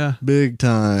fuel. Yeah. Big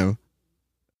time.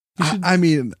 I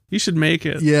mean, you should make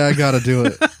it. Yeah, I gotta do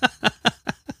it.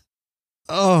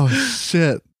 Oh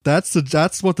shit. That's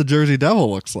what the Jersey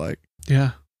Devil looks like.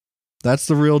 Yeah. That's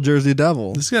the real Jersey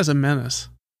Devil. This guy's a menace.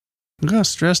 Look how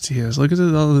stressed he is. Look at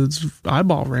all his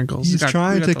eyeball wrinkles. He's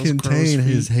trying to contain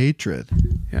his hatred.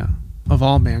 Yeah. Of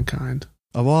all mankind.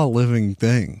 Of all living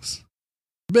things.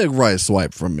 Big right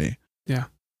swipe from me. Yeah.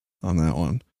 On that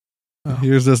one. Oh.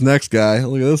 Here's this next guy.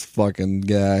 Look at this fucking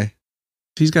guy.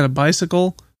 He's got a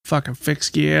bicycle, fucking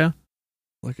fixed gear.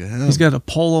 Look at him. He's got a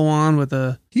polo on with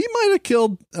a... He might have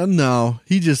killed... no,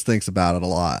 he just thinks about it a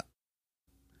lot.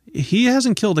 He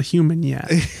hasn't killed a human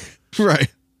yet. Right.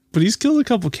 But he's killed a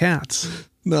couple cats.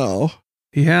 No.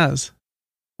 He has.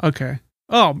 Okay.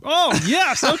 Oh,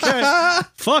 yes. Okay.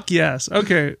 Fuck yes.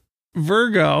 Okay.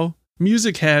 Virgo,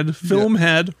 music head, film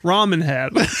head, ramen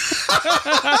head.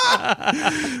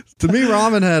 To me,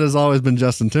 ramen head has always been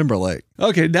Justin Timberlake.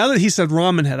 Okay, now that he said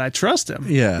ramen head, I trust him.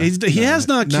 Yeah. He has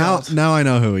not killed. Now I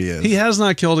know who he is. He has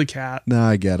not killed a cat. Now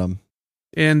I get him.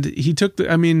 And he took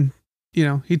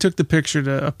he took the picture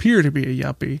to appear to be a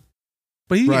yuppie.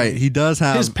 But he does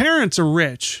have... His parents are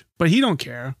rich, but he don't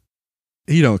care.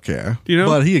 He don't care. You know?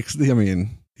 But he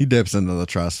dips into the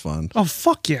trust fund. Oh,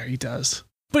 fuck yeah, he does.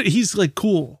 But he's like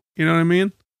cool. You know what I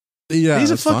mean? Yeah,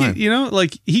 he's a fucking, fine.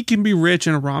 Like he can be rich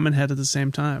and a ramen head at the same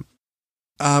time.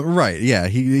 Right. Yeah.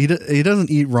 He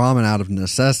doesn't eat ramen out of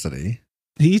necessity.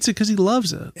 He eats it because he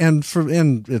loves it. And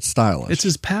it's stylish. It's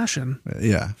his passion.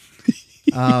 Yeah.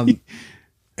 And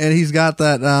he's got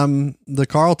that, the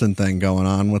Carlton thing going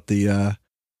on with the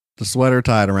sweater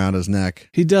tied around his neck.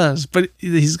 He does, but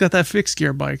he's got that fixed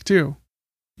gear bike too.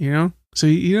 you know? So,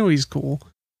 you know, he's cool.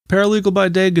 Paralegal by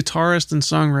day, guitarist and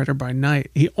songwriter by night.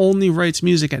 He only writes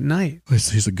music at night.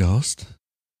 He's a ghost?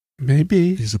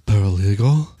 Maybe. He's a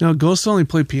paralegal? No, ghosts only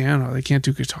play piano. They can't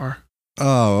do guitar.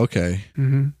 Oh, okay.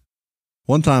 Mm-hmm.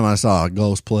 One time I saw a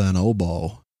ghost play an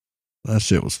oboe. That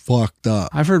shit was fucked up.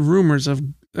 I've heard rumors of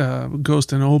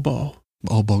ghost and oboe.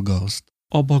 Oboe ghost.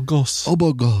 Oboe ghost.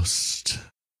 Oboe ghost.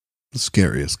 The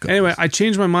scariest ghost. Anyway, I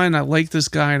changed my mind. I like this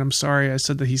guy, and I'm sorry I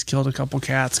said that he's killed a couple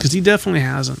cats, because he definitely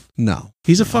hasn't. No.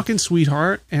 He's a fucking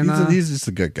sweetheart, and He's just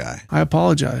a good guy. I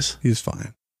apologize. He's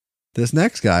fine. This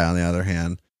next guy, on the other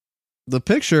hand, the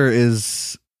picture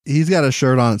is, he's got a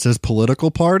shirt on that says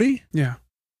political party. Yeah.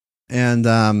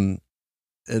 And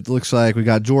it looks like we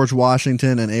got George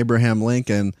Washington and Abraham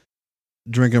Lincoln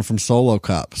drinking from solo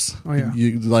cups. Oh, yeah.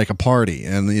 Like a party.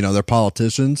 And, you know, they're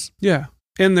politicians. Yeah.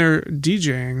 And they're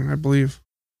DJing, I believe.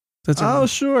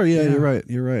 Sure. Yeah, you're right.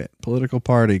 You're right. Political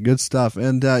party. Good stuff.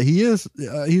 And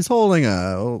he's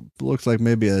holding looks like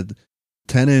maybe a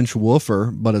 10-inch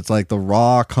woofer, but it's like the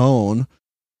raw cone.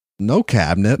 No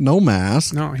cabinet, no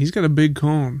mask. No, he's got a big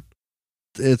cone.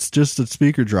 It's just a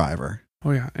speaker driver.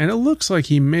 Oh, yeah. And it looks like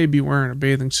he may be wearing a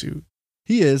bathing suit.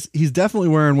 He is. He's definitely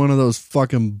wearing one of those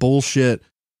fucking bullshit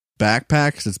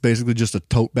backpacks. It's basically just a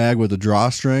tote bag with a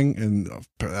drawstring, and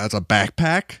that's a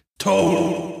backpack?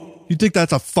 Tote. You think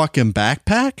that's a fucking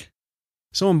backpack?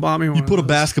 Someone bought me one. You put a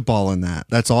basketball in that.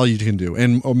 That's all you can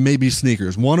do. Or maybe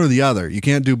sneakers. One or the other. You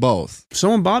can't do both.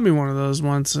 Someone bought me one of those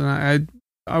once, and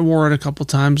I wore it a couple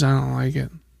times. I don't like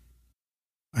it.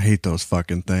 I hate those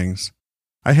fucking things.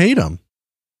 I hate them.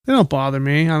 They don't bother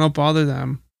me. I don't bother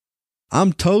them.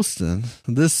 I'm toasting.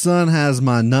 This sun has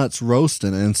my nuts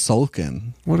roasting and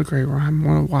sulking. What a great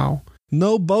rhyme. Wow.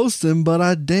 No boasting, but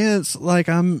I dance like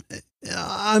I'm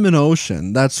an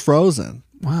ocean that's frozen.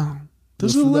 Wow.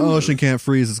 The ocean can't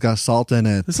freeze. It's got salt in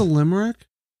it. This is a limerick?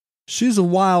 She's a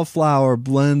wildflower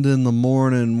blend in the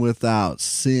morning without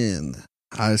sin.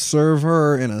 I serve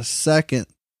her in a second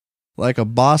like a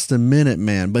Boston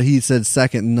Minuteman, but he said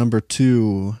second number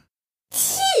 2.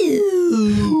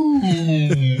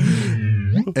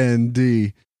 And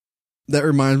D. That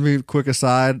reminds me, quick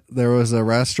aside, there was a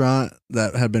restaurant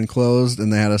that had been closed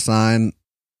and they had a sign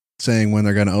saying when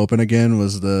they're going to open again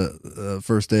was the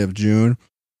first day of June.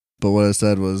 But what it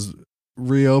said was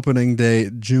reopening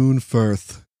date June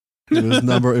 1st.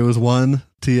 It was 1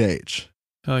 TH.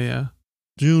 Oh yeah.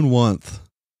 June 1st.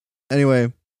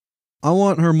 Anyway, I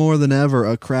want her more than ever,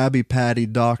 a Krabby Patty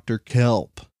Dr.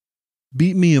 Kelp.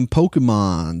 Beat me in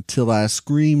Pokemon till I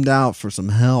screamed out for some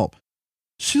help.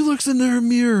 She looks in her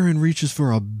mirror and reaches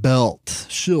for a belt.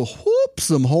 She'll whoop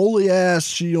some holy ass.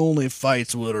 She only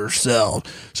fights with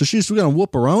herself. So she's going to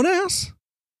whoop her own ass?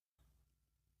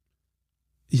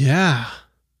 Yeah.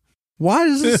 Why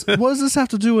does this, what does this have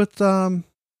to do with,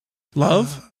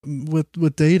 love?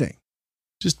 With dating?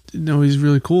 Just, he's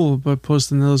really cool by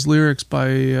posting those lyrics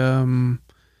by,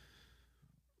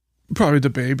 probably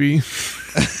the baby.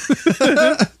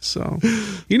 So,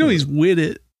 he's with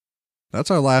it. That's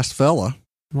our last fella.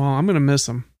 Well, I'm going to miss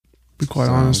him. Be quite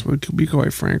honest. Be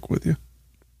quite frank with you.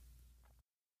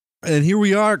 And here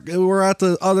we are. We're at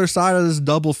the other side of this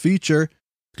double feature.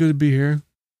 Good to be here.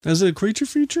 Is it a creature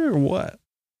feature or what?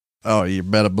 Oh, you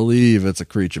better believe it's a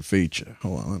creature feature.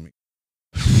 Hold on, let me.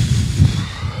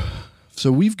 So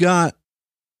we've got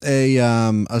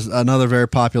another very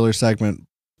popular segment.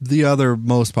 The other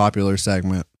most popular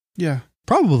segment. Yeah.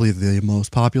 Probably the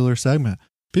most popular segment.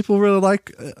 People really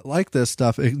like this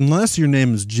stuff, unless your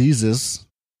name is Jesus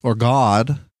or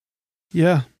God.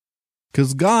 Yeah.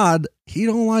 Because God, he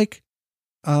don't like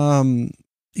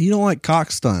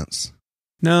cock stunts.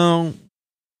 No.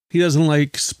 He doesn't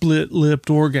like split-lipped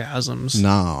orgasms.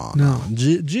 No.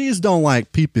 G's don't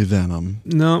like pee-pee venom.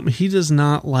 No, he does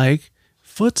not like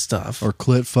foot stuff. Or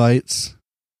clit fights.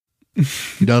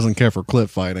 He doesn't care for clit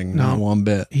fighting, not one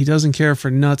bit. He doesn't care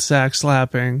for nutsack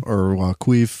slapping. Or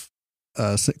queef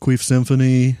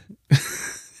symphony.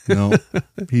 No,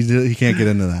 he can't get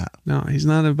into that. No, he's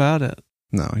not about it.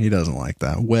 No, he doesn't like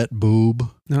that. Wet boob.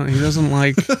 No, he doesn't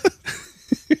like...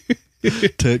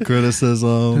 tit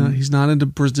criticism. No, he's not into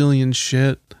Brazilian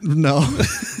shit. No.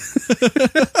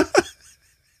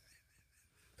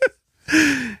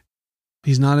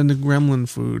 He's not into gremlin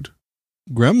food.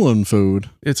 Gremlin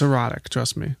food? It's erotic,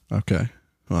 trust me. Okay.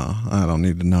 Well, I don't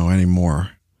need to know any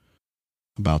more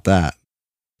about that.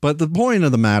 But the point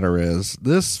of the matter is,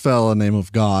 this fella name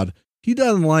of God, he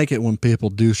doesn't like it when people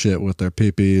do shit with their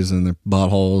peepees and their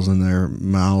buttholes and their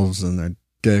mouths and their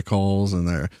dick holes and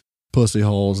their pussy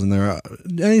holes and their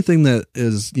anything that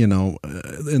is, in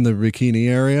the bikini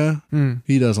area.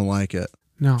 He doesn't like it.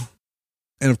 No.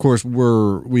 And of course,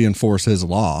 we enforce his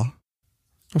law.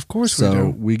 Of course So we do.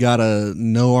 we gotta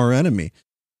know our enemy.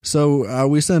 So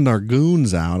we send our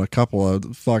goons out, a couple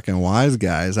of fucking wise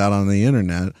guys out on the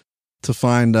internet to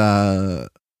find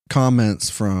comments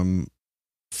from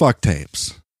fuck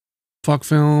tapes. Fuck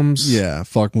films. Yeah,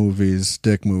 fuck movies,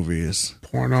 dick movies.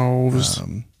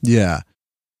 Pornos. Yeah,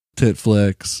 tit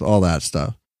flicks, all that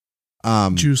stuff.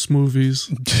 Juice movies.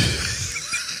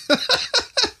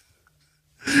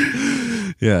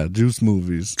 Yeah, juice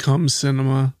movies. Cum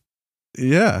cinema.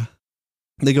 Yeah.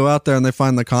 They go out there and they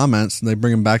find the comments and they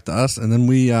bring them back to us, and then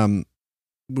we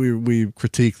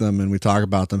critique them and we talk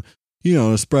about them,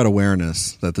 to spread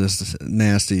awareness that this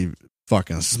nasty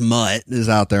fucking smut is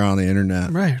out there on the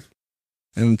internet. Right.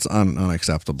 And it's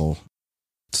unacceptable.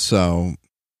 So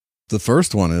the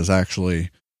first one is actually,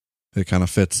 it kind of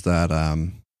fits that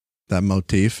that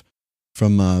motif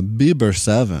from Bieber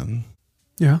 7.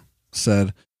 Yeah.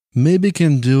 Said, maybe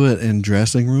can do it in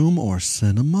dressing room or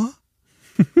cinema?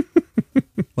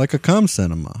 Like a cum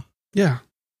cinema. Yeah.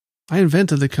 I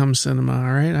invented the cum cinema,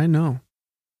 all right? I know.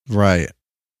 Right.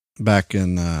 Back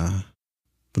in the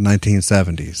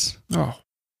 1970s. Oh.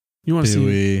 You want to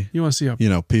Pee-wee. see? You want to see a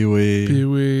Pee-wee.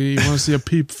 Pee-wee? You want to see a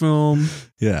peep film?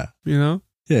 Yeah. You want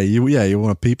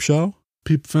a peep show?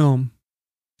 Peep film.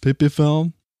 Peepee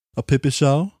film? A peepee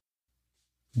show?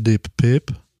 Deep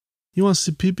peep? You want to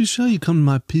see peepee show? You come to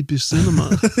my peepee cinema.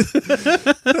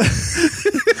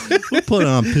 We'll put it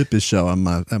on peepee show at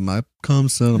my cum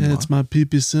cinema. Yeah, it's my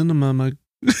peepee cinema.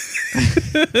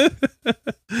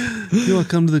 You want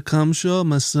to come to the cum show at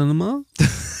my cinema?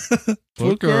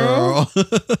 Foot girl.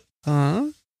 Huh?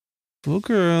 Foot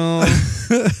girl.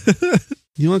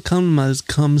 You want to come to my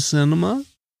cum cinema?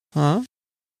 Huh?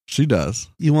 She does.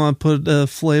 You want to put a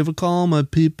flavor call on my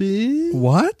peepee?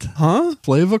 What? Huh?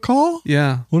 Flavor call?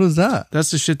 Yeah. What is that?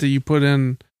 That's the shit that you put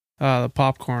in the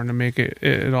popcorn to make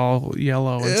it all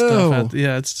yellow and Ew. stuff.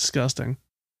 Yeah, it's disgusting.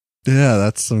 Yeah,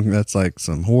 that's like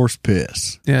some horse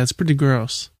piss. Yeah, it's pretty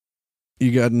gross.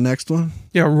 You got the next one?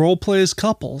 Yeah, role plays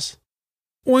couples.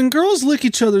 When girls lick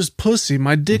each other's pussy,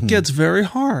 my dick gets very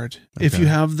hard. If Okay. you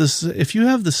have the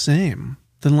same,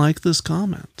 then like this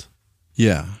comment.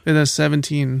 Yeah. It has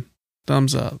 17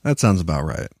 thumbs up. That sounds about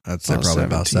right. I'd say About probably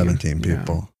about 17 yeah.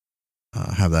 people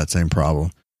have that same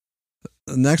problem.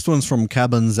 The next one's from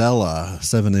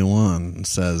Cabanzella71. It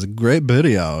says, great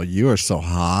video. You are so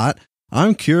hot.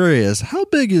 I'm curious, how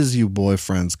big is your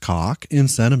boyfriend's cock in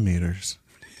centimeters?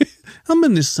 How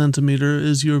many centimeter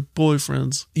is your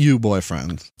boyfriend's? You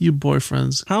boyfriend. You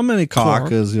boyfriend's. How many cock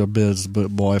Cock. is your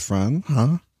boyfriend?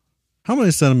 Huh? How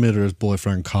many centimeters is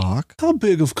boyfriend cock? How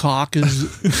big of cock is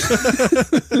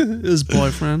is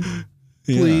boyfriend?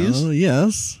 Please. Yeah,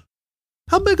 yes.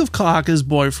 How big of cock is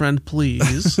boyfriend,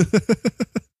 please?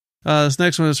 This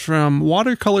next one is from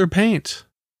Watercolor Paint.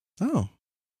 Oh.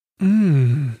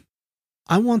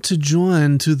 I want to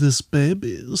join to this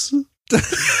babies.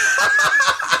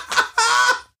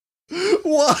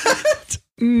 What?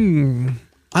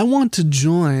 I want to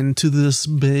join to this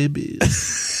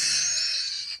babies.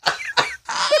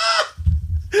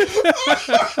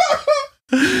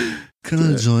 Can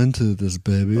I join to this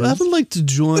baby? I would like to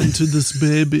join to this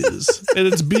babies. And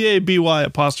it's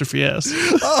BABY''S.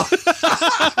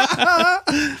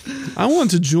 I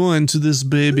want to join to this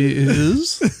baby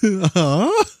is.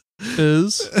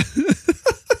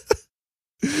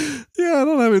 Yeah, I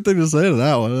don't have anything to say to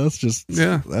that one. That's just,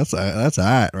 that's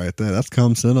it right there. That's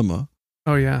cum cinema.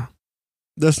 Oh, yeah.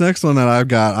 This next one that I've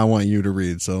got, I want you to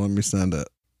read. So let me send it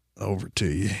over to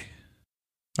you.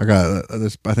 I got,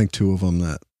 there's, I think 2 of them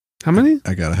that. How many?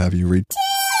 I got to have you read.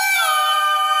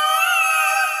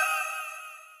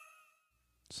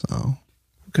 So.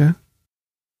 Okay.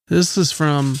 This is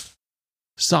from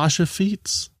Sasha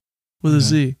Feets with a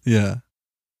Z. Yeah.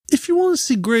 If you want to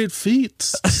see great feet,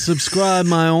 subscribe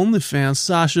my OnlyFans,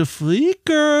 Sasha Feet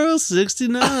Girl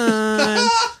 69.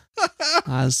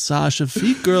 Sasha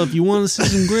Feet Girl. If you want to see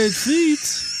some great feet,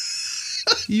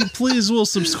 you please will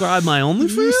subscribe my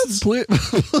OnlyFans.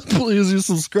 Please, you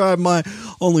subscribe my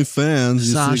OnlyFans.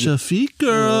 Sasha Feet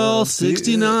Girl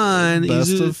 69.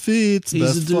 Best of feet.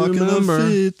 Best fucking of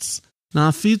feet.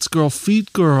 Not feet girl,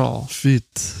 feet girl.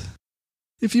 Feet.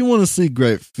 If you want to see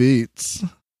great feet.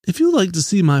 If you'd like to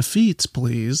see my feet,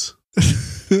 please.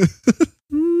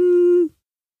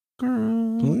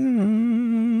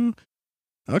 Girl.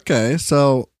 Okay,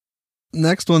 so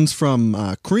next one's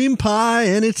from Cream Pie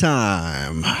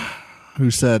Anytime, who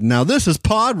said, now this is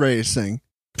pod racing.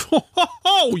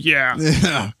 Oh, yeah.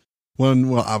 Yeah.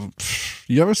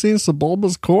 You ever seen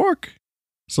Sebulba's cork?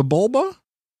 Sebulba?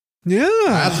 Yeah.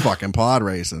 That's fucking pod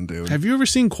racing, dude. Have you ever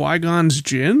seen Qui-Gon's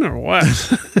gin or what?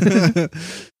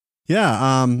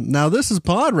 Yeah. Now this is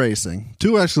pod racing.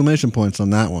 2 exclamation points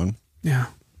on that one. Yeah.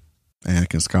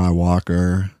 Anakin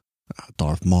Skywalker,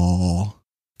 Darth Maul,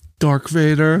 Dark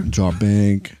Vader. Jar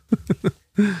Bink,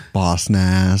 Boss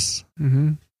Nass,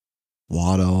 Mm-hmm.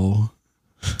 Watto.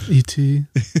 E.T.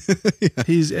 Yeah.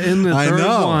 He's in the third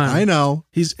one. I know.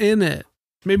 He's in it.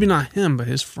 Maybe not him, but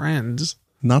his friends.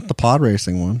 Not the pod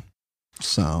racing one.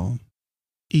 So,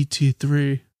 E.T.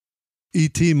 3.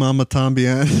 E.T. Mama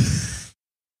Tambien.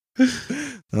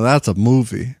 Now that's a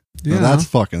movie. Yeah. Now that's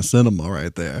fucking cinema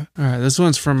right there. All right, this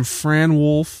one's from Fran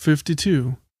Wolf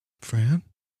 52. Fran?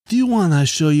 Do you want to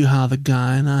show you how the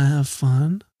guy and I have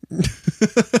fun?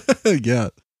 Yeah.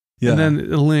 Yeah. And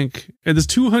then a link. And there's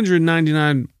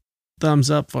 299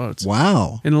 thumbs up votes.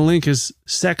 Wow. And the link is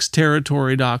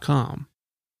sexterritory.com.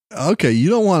 Okay, you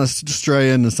don't want to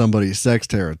stray into somebody's sex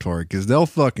territory because they'll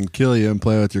fucking kill you and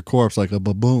play with your corpse like a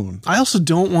baboon. I also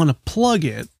don't want to plug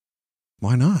it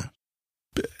Why not?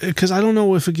 because I don't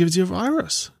know if it gives you a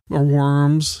virus or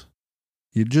worms.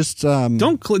 You just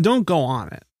Don't go on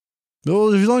it.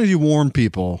 Well, as long as you warn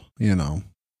people, you know.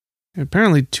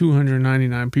 Apparently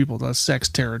 299 people. That sex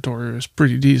territory is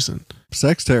pretty decent.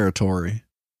 Sex territory.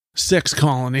 Sex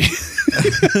colony.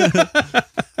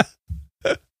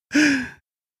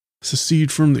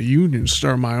 Secede from the union,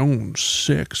 start my own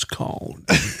sex colony.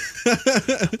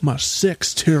 My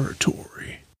sex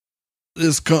territory.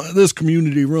 This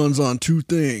community runs on 2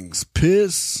 things: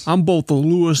 piss. I'm both the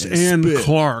Lewis and spit.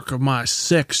 Clark of my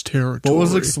sex territory. What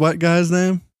was the sweat guy's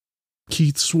name?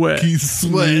 Keith Sweat. Keith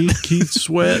Sweat. Me, Keith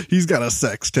Sweat. He's got a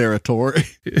sex territory.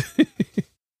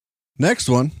 Next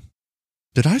one.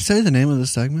 Did I say the name of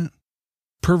this segment?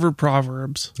 Pervert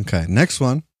Proverbs. Okay, next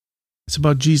one. It's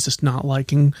about Jesus not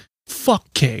liking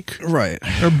fuck cake Right.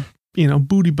 or,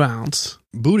 booty bounce.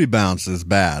 Booty bounce is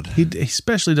bad. He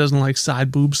especially doesn't like side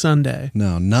boob Sunday.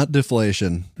 No, nut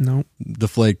deflation. No,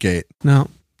 Deflategate no.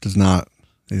 does not.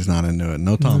 He's not into it.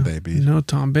 No Tom Baby. No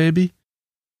Tom Baby.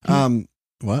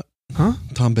 What? Huh?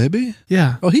 Tom Baby?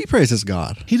 Yeah. Oh, he praises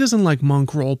God. He doesn't like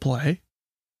monk role play.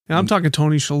 And I'm talking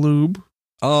Tony Shalhoub.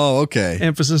 Oh, okay.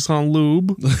 Emphasis on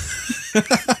lube.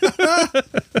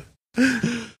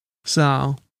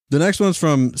 So. The next one's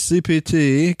from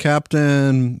CPT,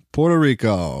 Captain Puerto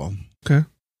Rico. Okay.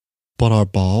 But our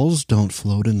balls don't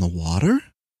float in the water?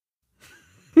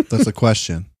 That's a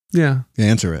question. Yeah.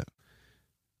 Answer it.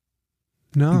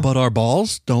 No. But our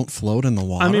balls don't float in the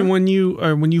water? I mean, when you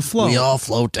float. We all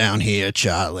float down here,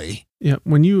 Charlie. Yeah.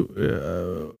 When you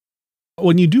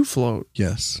do float,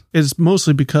 Yes. it's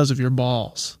mostly because of your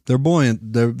balls. They're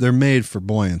buoyant. They're made for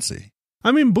buoyancy.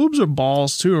 I mean, boobs are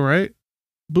balls too, right?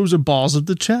 Boobs are balls of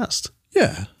the chest.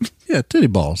 Yeah. Yeah, titty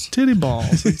balls. Titty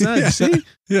balls. Exactly. Yeah. See?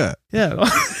 Yeah. Yeah.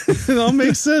 It all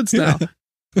makes sense now.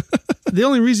 The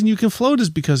only reason you can float is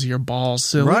because of your balls,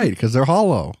 silly. Right, because they're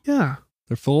hollow. Yeah.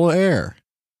 They're full of air.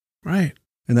 Right.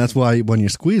 And that's why when you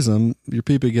squeeze them, your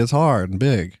pee-pee gets hard and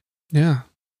big. Yeah.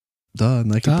 Duh,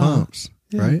 Nike Duh. pumps.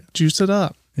 Yeah. Right? Juice it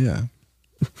up. Yeah.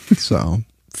 So...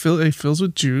 It fills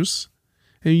with juice,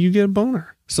 and you get a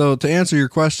boner. So to answer your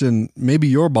question, maybe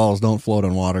your balls don't float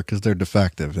in water because they're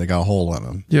defective. They got a hole in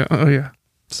them. Yeah. Oh, yeah.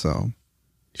 So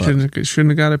Shouldn't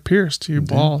have got it pierced to your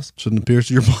balls. shouldn't have pierced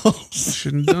your balls.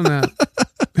 Shouldn't have done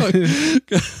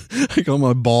that. I got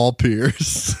my ball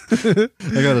pierced. I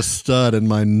got a stud in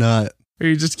my nut. Or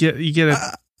you get it.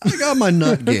 I got my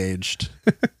nut gauged.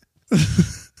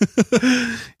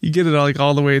 You get it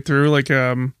all the way through, like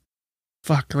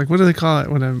what do they call it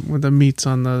when the meat's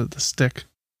on the stick?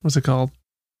 What's it called?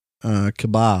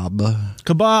 Kebab.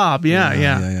 Kebab.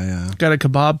 Yeah. Got a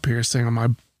kebab piercing on my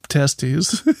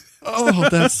testes. Oh,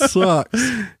 that sucks.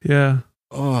 Yeah.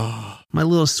 Oh, My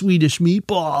little Swedish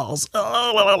meatballs.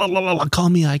 Oh, call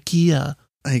me IKEA.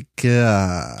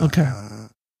 Okay.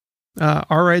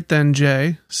 All right then,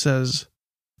 Jay says,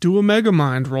 do a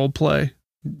Megamind role play.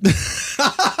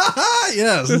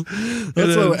 Yes.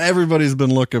 That's what everybody's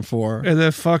been looking for. And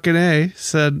then fucking A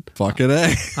said, Fucking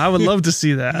A. I would love to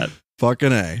see that.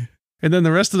 Fucking A. And then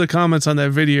the rest of the comments on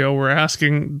that video were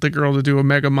asking the girl to do a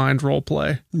Megamind role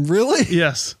play. Really?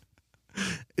 Yes.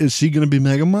 Is she going to be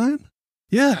Megamind?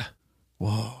 Yeah.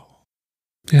 Whoa.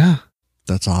 Yeah.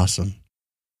 That's awesome.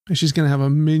 And she's going to have a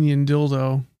minion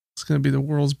dildo. It's going to be the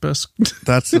world's best.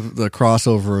 That's the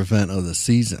crossover event of the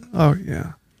season. Oh,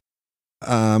 yeah.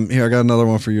 Here, I got another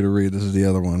one for you to read. This is the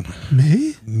other one.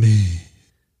 Me? Me?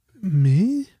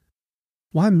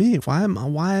 Why me? Why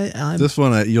I'm This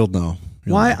one, you'll know.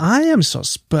 why I am so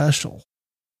special.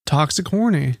 Toxic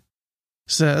Horny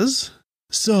says,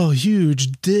 So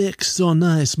huge dick, so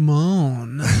nice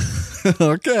moan.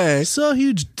 Okay. So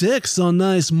huge dick, so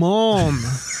nice moan.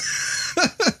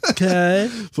 Okay.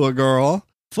 Foot girl.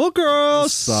 Foot girl.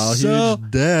 So So,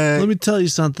 huge dick. let me tell you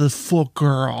something, foot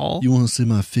girl. You want to see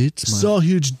my feet? So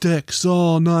huge dick,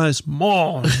 so nice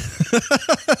moan.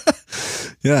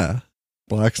 Yeah.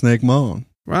 Black Snake Moan.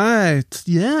 Right.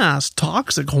 Yes.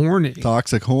 Toxic horny.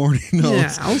 Toxic horny. No,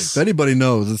 Yes. if anybody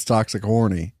knows, it's toxic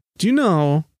horny. Do you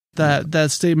know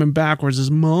that statement backwards is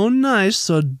moan nice,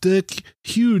 so dick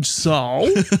huge, so?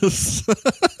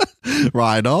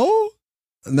 Righto.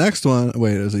 Next one.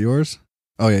 Wait, is it yours?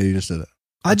 Oh, yeah, you just did it.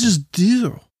 I just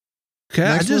do. Okay.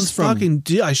 Next I just one's from- fucking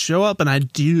do. I show up and I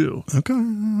do. Okay.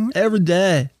 Every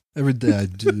day. Every day I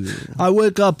do. I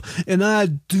wake up and I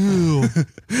do.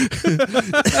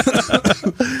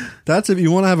 That's if you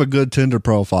want to have a good Tinder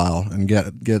profile and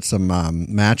get some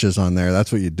matches on there. That's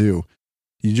what you do.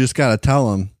 You just got to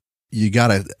tell them.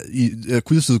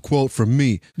 This is a quote from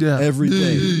me. Yeah. Every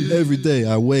day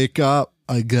I wake up,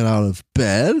 I get out of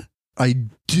bed. I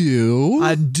do.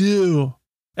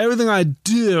 Everything I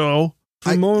do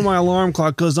from the moment my alarm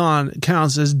clock goes on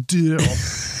counts as do.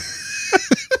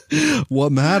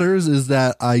 What matters is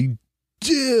that I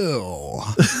do.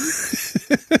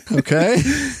 Okay?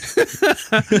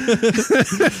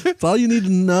 That's all you need to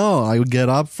know. I get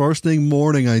up first thing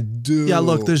morning. I do. Yeah,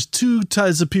 look, there's two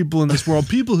types of people in this world.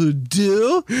 People who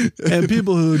do and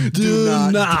people who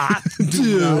do not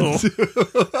do.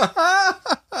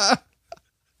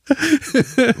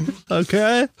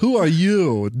 Okay? Who are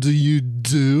you? Do you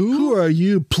do? Who are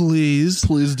you, please?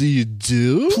 Please, do you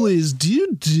do? Please, do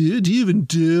you do? Do you even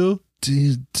do? Do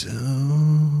you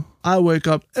do? I wake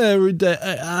up every day.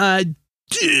 I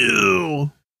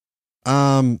do.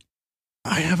 I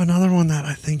have another one that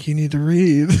I think you need to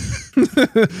read.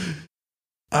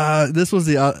 This was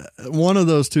the one of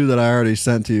those two that I already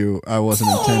sent to you. I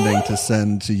wasn't intending to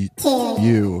send to you.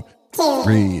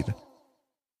 Read.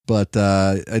 But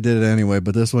I did it anyway.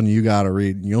 But this one you got to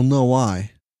read. And you'll know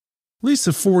why.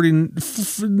 Lisa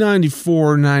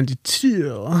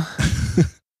 9492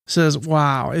 says,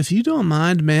 wow, if you don't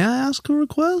mind, may I ask a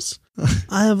request?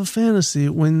 I have a fantasy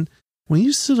when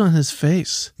you sit on his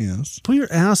face, Yes. put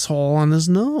your asshole on his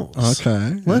nose.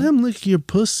 Okay. Let him lick your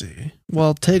pussy.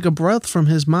 Well, take a breath from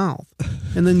his mouth.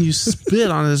 And then you spit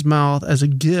on his mouth as a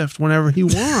gift whenever he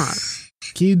wants.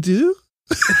 Can you do?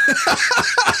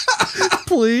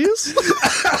 Please?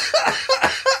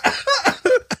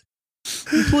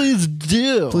 Please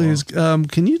do. Please,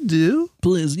 can you do?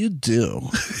 Please, you do.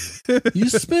 You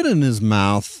spit in his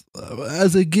mouth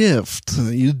as a gift.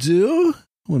 You do?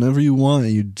 Whenever you want,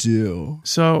 you do.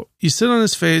 So you sit on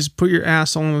his face, put your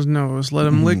asshole on his nose, let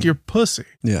him lick your pussy.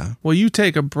 Yeah. Well, you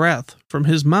take a breath from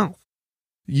his mouth.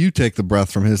 You take the breath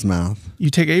from his mouth. You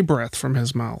take a breath from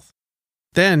his mouth.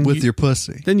 Then With your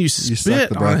pussy. Then you suck spit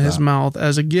the on breath his out. mouth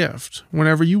as a gift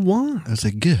whenever you want. As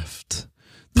a gift.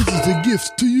 This is a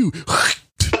gift to you.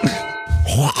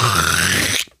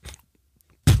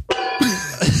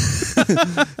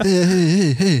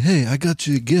 Hey, I got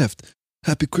you a gift.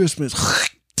 Happy Christmas.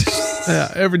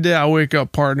 Yeah, every day I wake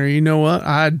up, partner. You know what?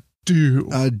 I do.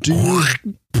 I do.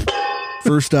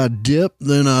 First I dip,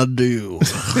 then I do.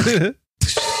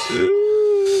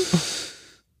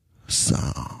 So.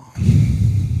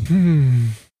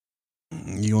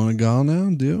 You want to go now,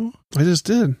 do? I just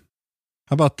did.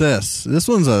 How about this? This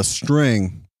one's a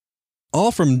string.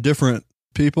 All from different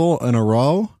people in a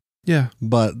row, Yeah.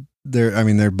 but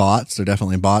they're bots. They're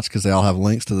definitely bots because they all have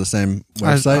links to the same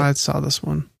website. I saw this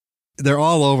one. They're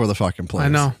all over the fucking place. I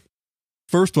know.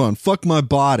 First one, fuck my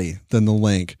body, then the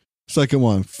link. Second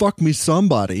one, fuck me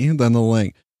somebody, then the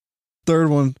link. Third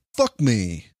one, fuck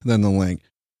me, then the link.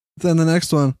 Then the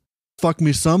next one, fuck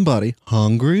me somebody,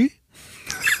 hungry?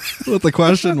 With the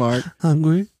question mark.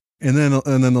 Hungry? And then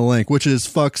the link, which is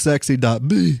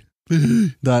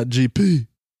fucksexy.b.gp.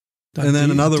 And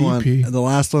then another one, the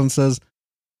last one says,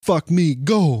 fuck me,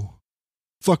 go.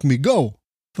 Fuck me, go.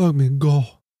 Fuck me, go.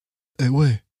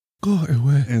 Away. Go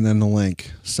away. And then the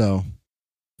link. So,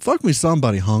 fuck me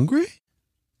somebody, hungry?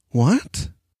 What?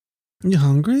 You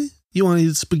hungry? You want to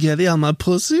eat spaghetti on my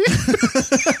pussy?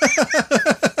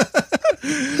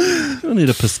 I don't need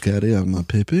a pescetti on my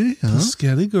pee-pee, huh?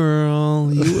 Spaghetti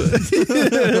girl.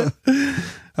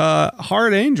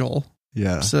 Hard Angel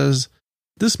Yeah. says,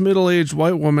 this middle-aged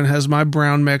white woman has my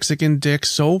brown Mexican dick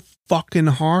so fucking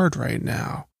hard right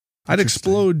now. I'd Interesting.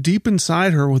 explode deep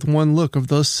inside her with one look of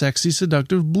those sexy,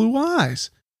 seductive blue eyes.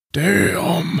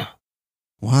 Damn.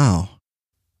 Wow.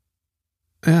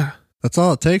 Yeah. That's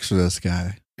all it takes for this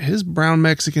guy. his brown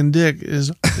Mexican dick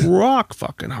is rock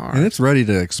fucking hard. And it's ready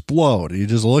to explode. You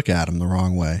just look at him the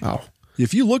wrong way. Oh.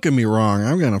 If you look at me wrong,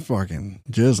 I'm going to fucking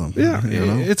jizz him. Yeah, you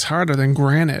know? it's harder than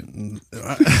granite.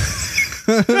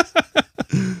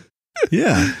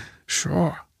 Yeah.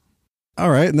 Sure. All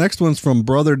right. Next one's from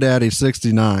Brother Daddy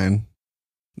 69.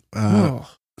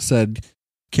 Said,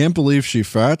 can't believe she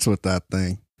farts with that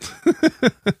thing.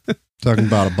 Talking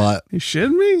about a butt. You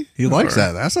shitting me? He likes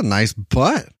that. That's a nice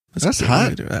butt. That's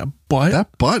hot. That butt?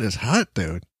 That butt is hot,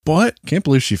 dude. Butt? Can't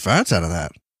believe she farts out of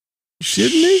that. You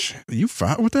shitting me? You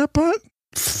fart with that butt?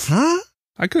 Huh?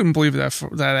 I couldn't believe that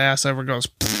ass ever goes,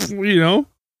 you know?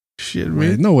 Shitting me?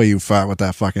 Wait, no way you fart with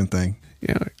that fucking thing.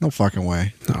 Yeah. No fucking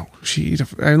way. No.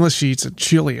 Unless she eats a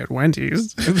chili at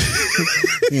Wendy's.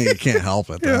 Yeah, you can't help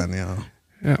it then, you know.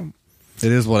 Yeah.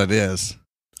 It is what it is.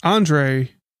 Andre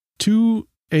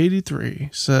 283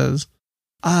 says,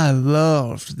 I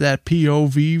loved that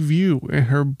POV view and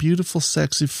her beautiful,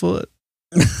 sexy foot.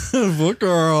 Foot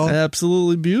girl.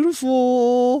 Absolutely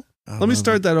beautiful. Let me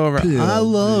start that over. POV. I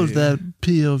love that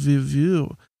POV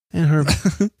view and her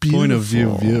beautiful, Point of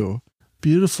view.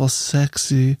 beautiful,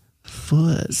 sexy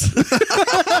foot.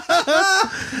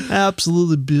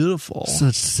 Absolutely beautiful.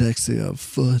 Such sexy of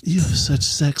foot. You have such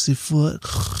sexy foot.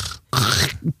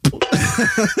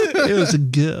 It was a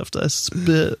gift. I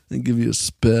spit. They give you a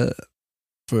spit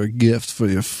for a gift for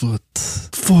your foot.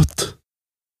 Foot.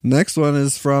 Next one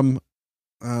is from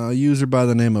a user by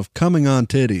the name of Coming on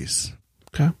Titties.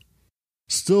 Okay.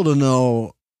 Still to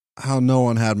know how no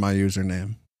one had my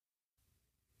username.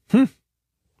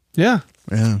 Yeah.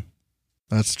 Yeah,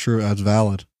 that's true. That's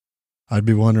valid. I'd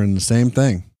be wondering the same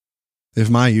thing if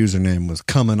my username was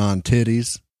Coming on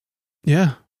Titties.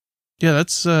 Yeah. Yeah,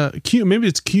 that's maybe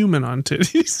it's cumin on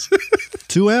titties.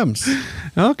 2 M's.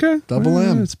 Okay. Double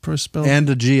M. It's per spell. And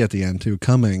a G at the end too.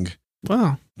 Coming.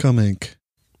 Wow. Coming.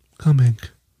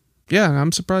 Yeah,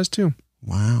 I'm surprised too.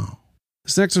 Wow.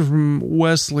 This next is from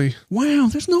Wesley. Wow,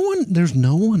 there's no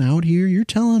one out here. You're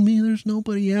telling me there's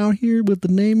nobody out here with the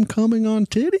name Coming on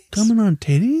Titties? Coming on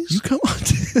titties? You come on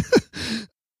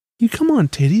You come on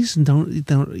titties and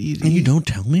you don't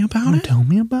tell me about don't it? tell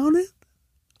me about it?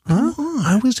 Huh? Come on.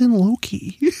 I was in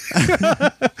Loki.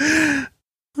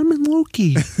 I'm in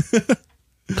Loki.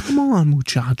 Come on,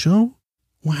 muchacho.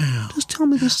 Wow. Just tell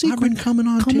me the secret. I've been coming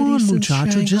on Come Titties on, since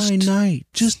muchacho. Shanghai Night.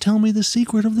 Just tell me the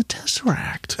secret of the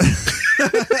Tesseract.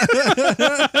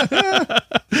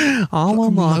 I'll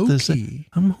unlock this. Loki.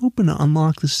 I'm hoping to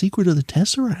unlock the secret of the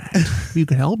Tesseract. If you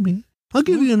could help me, I'll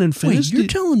give you an infinity. Wait, you're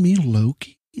telling me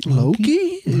Loki?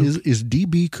 Loki? Is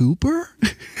DB Cooper?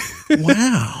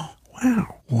 Wow.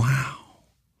 Wow.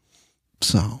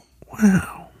 So.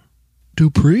 Wow.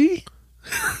 Dupree?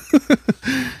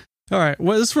 All right.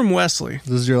 Well, this is from Wesley.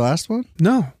 This is your last one?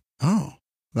 No. Oh.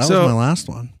 That So- was my last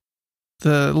one.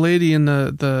 The lady in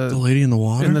The lady in the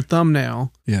water? in the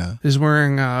thumbnail Yeah. is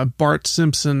wearing Bart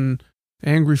Simpson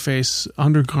angry face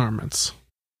undergarments.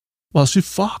 Well, she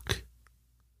pulled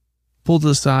to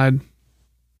the side.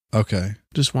 Okay.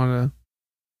 Just want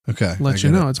Okay. to let I you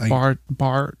get know it. it's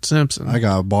Bart Simpson. I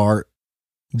got Bart.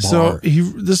 So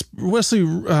this Wesley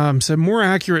said, more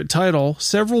accurate title: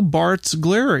 several Barts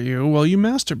glare at you while you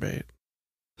masturbate.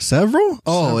 Several?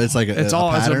 Oh, Several. it's like a pattern? It's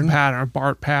a pattern,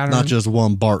 Bart pattern. Not just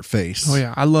one Bart face. Oh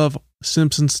yeah, I love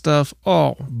Simpson stuff.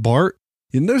 Oh, Bart?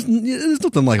 And there's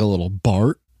nothing like a little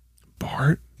Bart.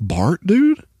 Bart,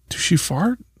 Dude? did she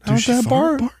fart Did out she that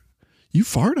fart, Bart? You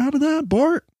fart out of that,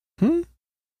 Bart? All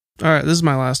right, this is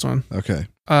my last one. Okay.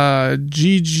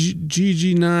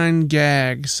 GG9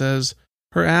 Gag says,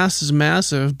 her ass is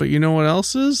massive, but you know what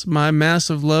else is? My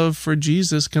massive love for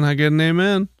Jesus. Can I get an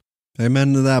amen?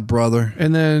 Amen to that, brother.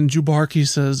 And then Jubarki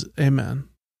says, amen.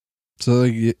 So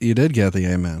you did get the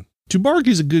amen.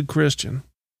 Jubarki's a good Christian.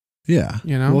 Yeah.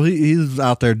 You know? Well, he's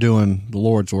out there doing the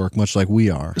Lord's work, much like we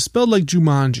are. It's spelled like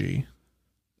Jumanji,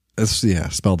 It's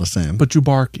spelled the same. but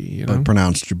Jubarki, you know? But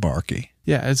pronounced Jubarki.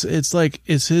 Yeah, it's like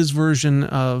it's his version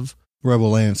of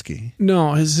Rebelansky.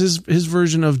 no, his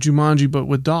version of Jumanji, but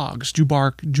with dogs.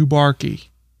 Jubarki.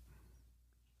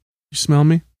 You smell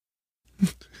me?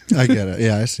 I get it.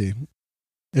 Yeah, I see.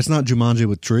 It's not Jumanji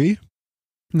with tree?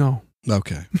 No.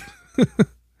 Okay.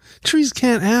 Trees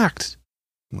can't act.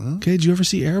 Well, Okay, did you ever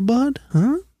see Air Bud?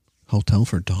 Huh? Hotel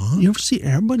for Dog? You ever see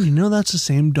Air Bud? You know that's the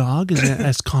same dog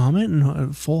as Comet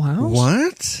in Full House?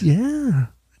 What? Yeah.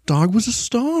 Dog was a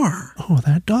star. Oh,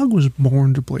 that dog was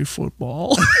born to play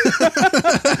football.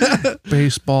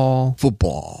 Baseball.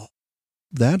 Football.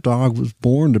 That dog was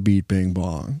born to beat Bing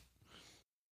Bong.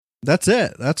 That's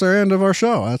it. That's our end of our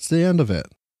show. That's the end of it.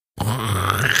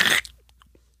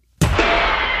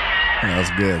 That was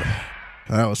good.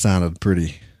 That sounded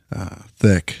pretty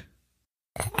Thick.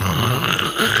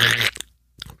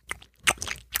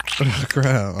 Oh,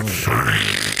 crap.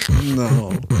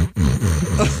 No.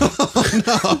 Oh,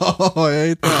 no. I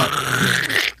hate that.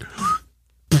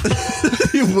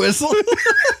 You whistle?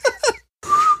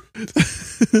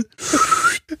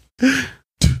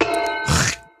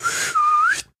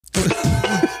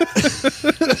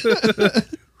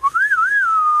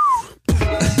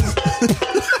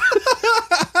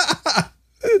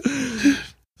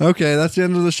 Okay, that's the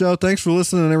end of the show. Thanks for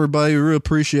listening, everybody. We really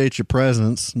appreciate your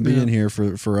presence and being here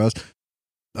for us.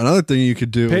 Another thing you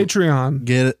could do, Patreon.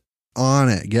 get on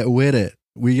it, get with it.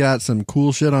 We got some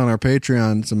cool shit on our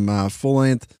Patreon, some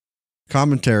full-length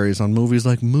commentaries on movies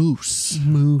like Moose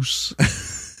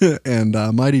and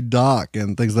Mighty Duck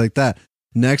and things like that.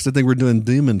 Next, I think we're doing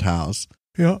Demon House.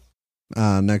 Yeah.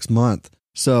 Next month.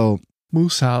 So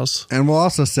Moose House. And we'll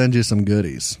also send you some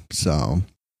goodies. So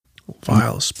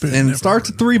Vial of spit. and it starts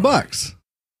at $3. A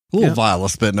little Yeah. vial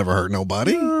of spit never hurt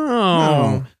nobody.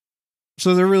 No.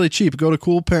 So they're really cheap. Go to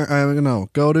go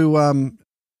to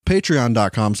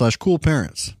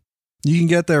patreon.com/coolparents. You can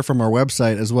get there from our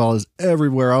website as well as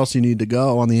everywhere else you need to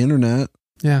go on the internet.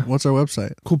 Yeah. What's our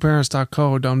website?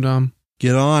 Coolparents.co, dum-dum.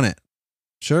 Get on it.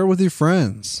 Share it with your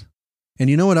friends. And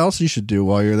you know what else you should do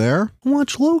while you're there?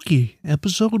 Watch Loki,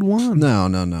 episode 1.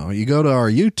 No. You go to our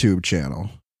YouTube channel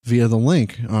via the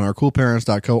link on our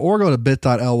coolparents.co or go to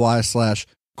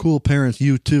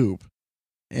bit.ly/coolparentsyoutube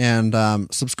and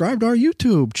subscribe to our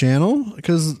YouTube channel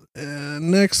because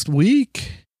next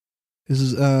week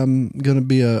is going to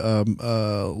be a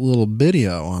little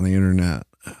video on the internet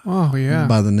Oh, yeah.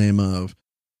 by the name of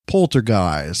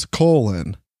Poltergeist,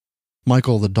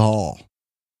 Michael the Doll.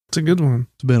 It's a good one.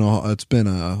 It's been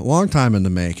a long time in the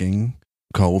making.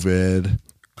 COVID,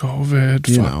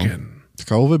 COVID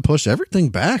pushed everything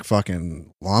back.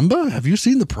 Fucking lumber. Have you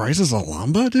seen the prices of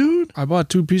lumber, dude? I bought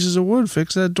 2 pieces of wood,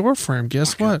 fixed that door frame.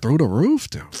 Guess what? Through the roof,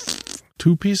 dude.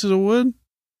 2 pieces of wood,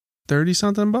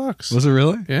 $30-something. Was it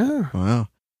really? Yeah. Wow.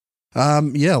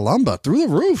 Yeah, lumber through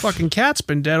the roof. Fucking cat's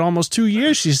been dead almost 2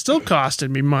 years. She's still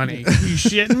costing me money. You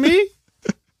shitting me?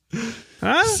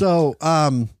 Huh? So,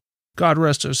 God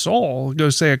rest her soul. Go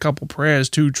say a couple prayers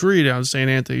to a tree down St.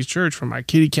 Anthony's Church for my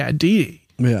kitty cat Dee Dee.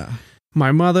 yeah.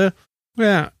 My mother,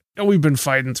 yeah, we've been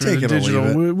fighting through Take the it or leave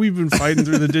digital. We've been fighting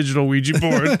through the digital Ouija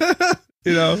board.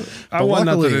 You know, I But want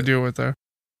luckily- nothing to do with her.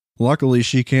 Luckily,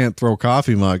 she can't throw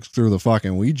coffee mugs through the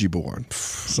fucking Ouija board.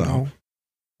 So, No.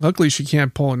 Luckily, she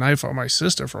can't pull a knife on my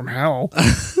sister from hell.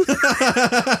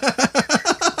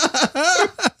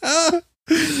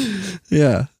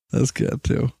 yeah, that's good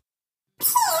too.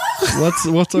 What's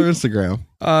our Instagram?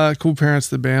 Cool Parents,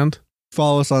 the band.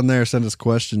 Follow us on there. Send us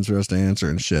questions for us to answer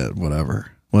and shit.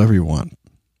 Whatever you want.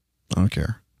 I don't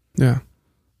care. Yeah.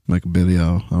 Make a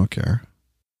video. I don't care.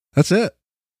 That's it.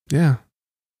 Yeah.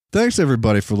 Thanks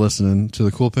everybody for listening to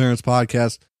the Cool Parents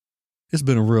Podcast. It's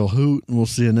been a real hoot, and we'll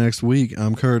see you next week.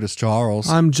 I'm Curtis Charles.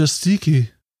 I'm Justiki.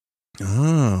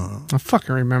 Oh, I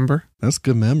fucking remember. that's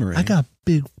good memory. I got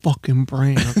big fucking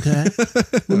brain, okay?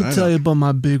 Let me I tell know. you about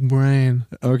my big brain.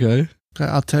 Okay. Okay,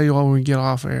 I'll tell you all when we get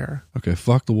off air. Okay.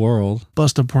 Fuck the world.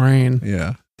 Bust a brain.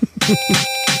 Yeah.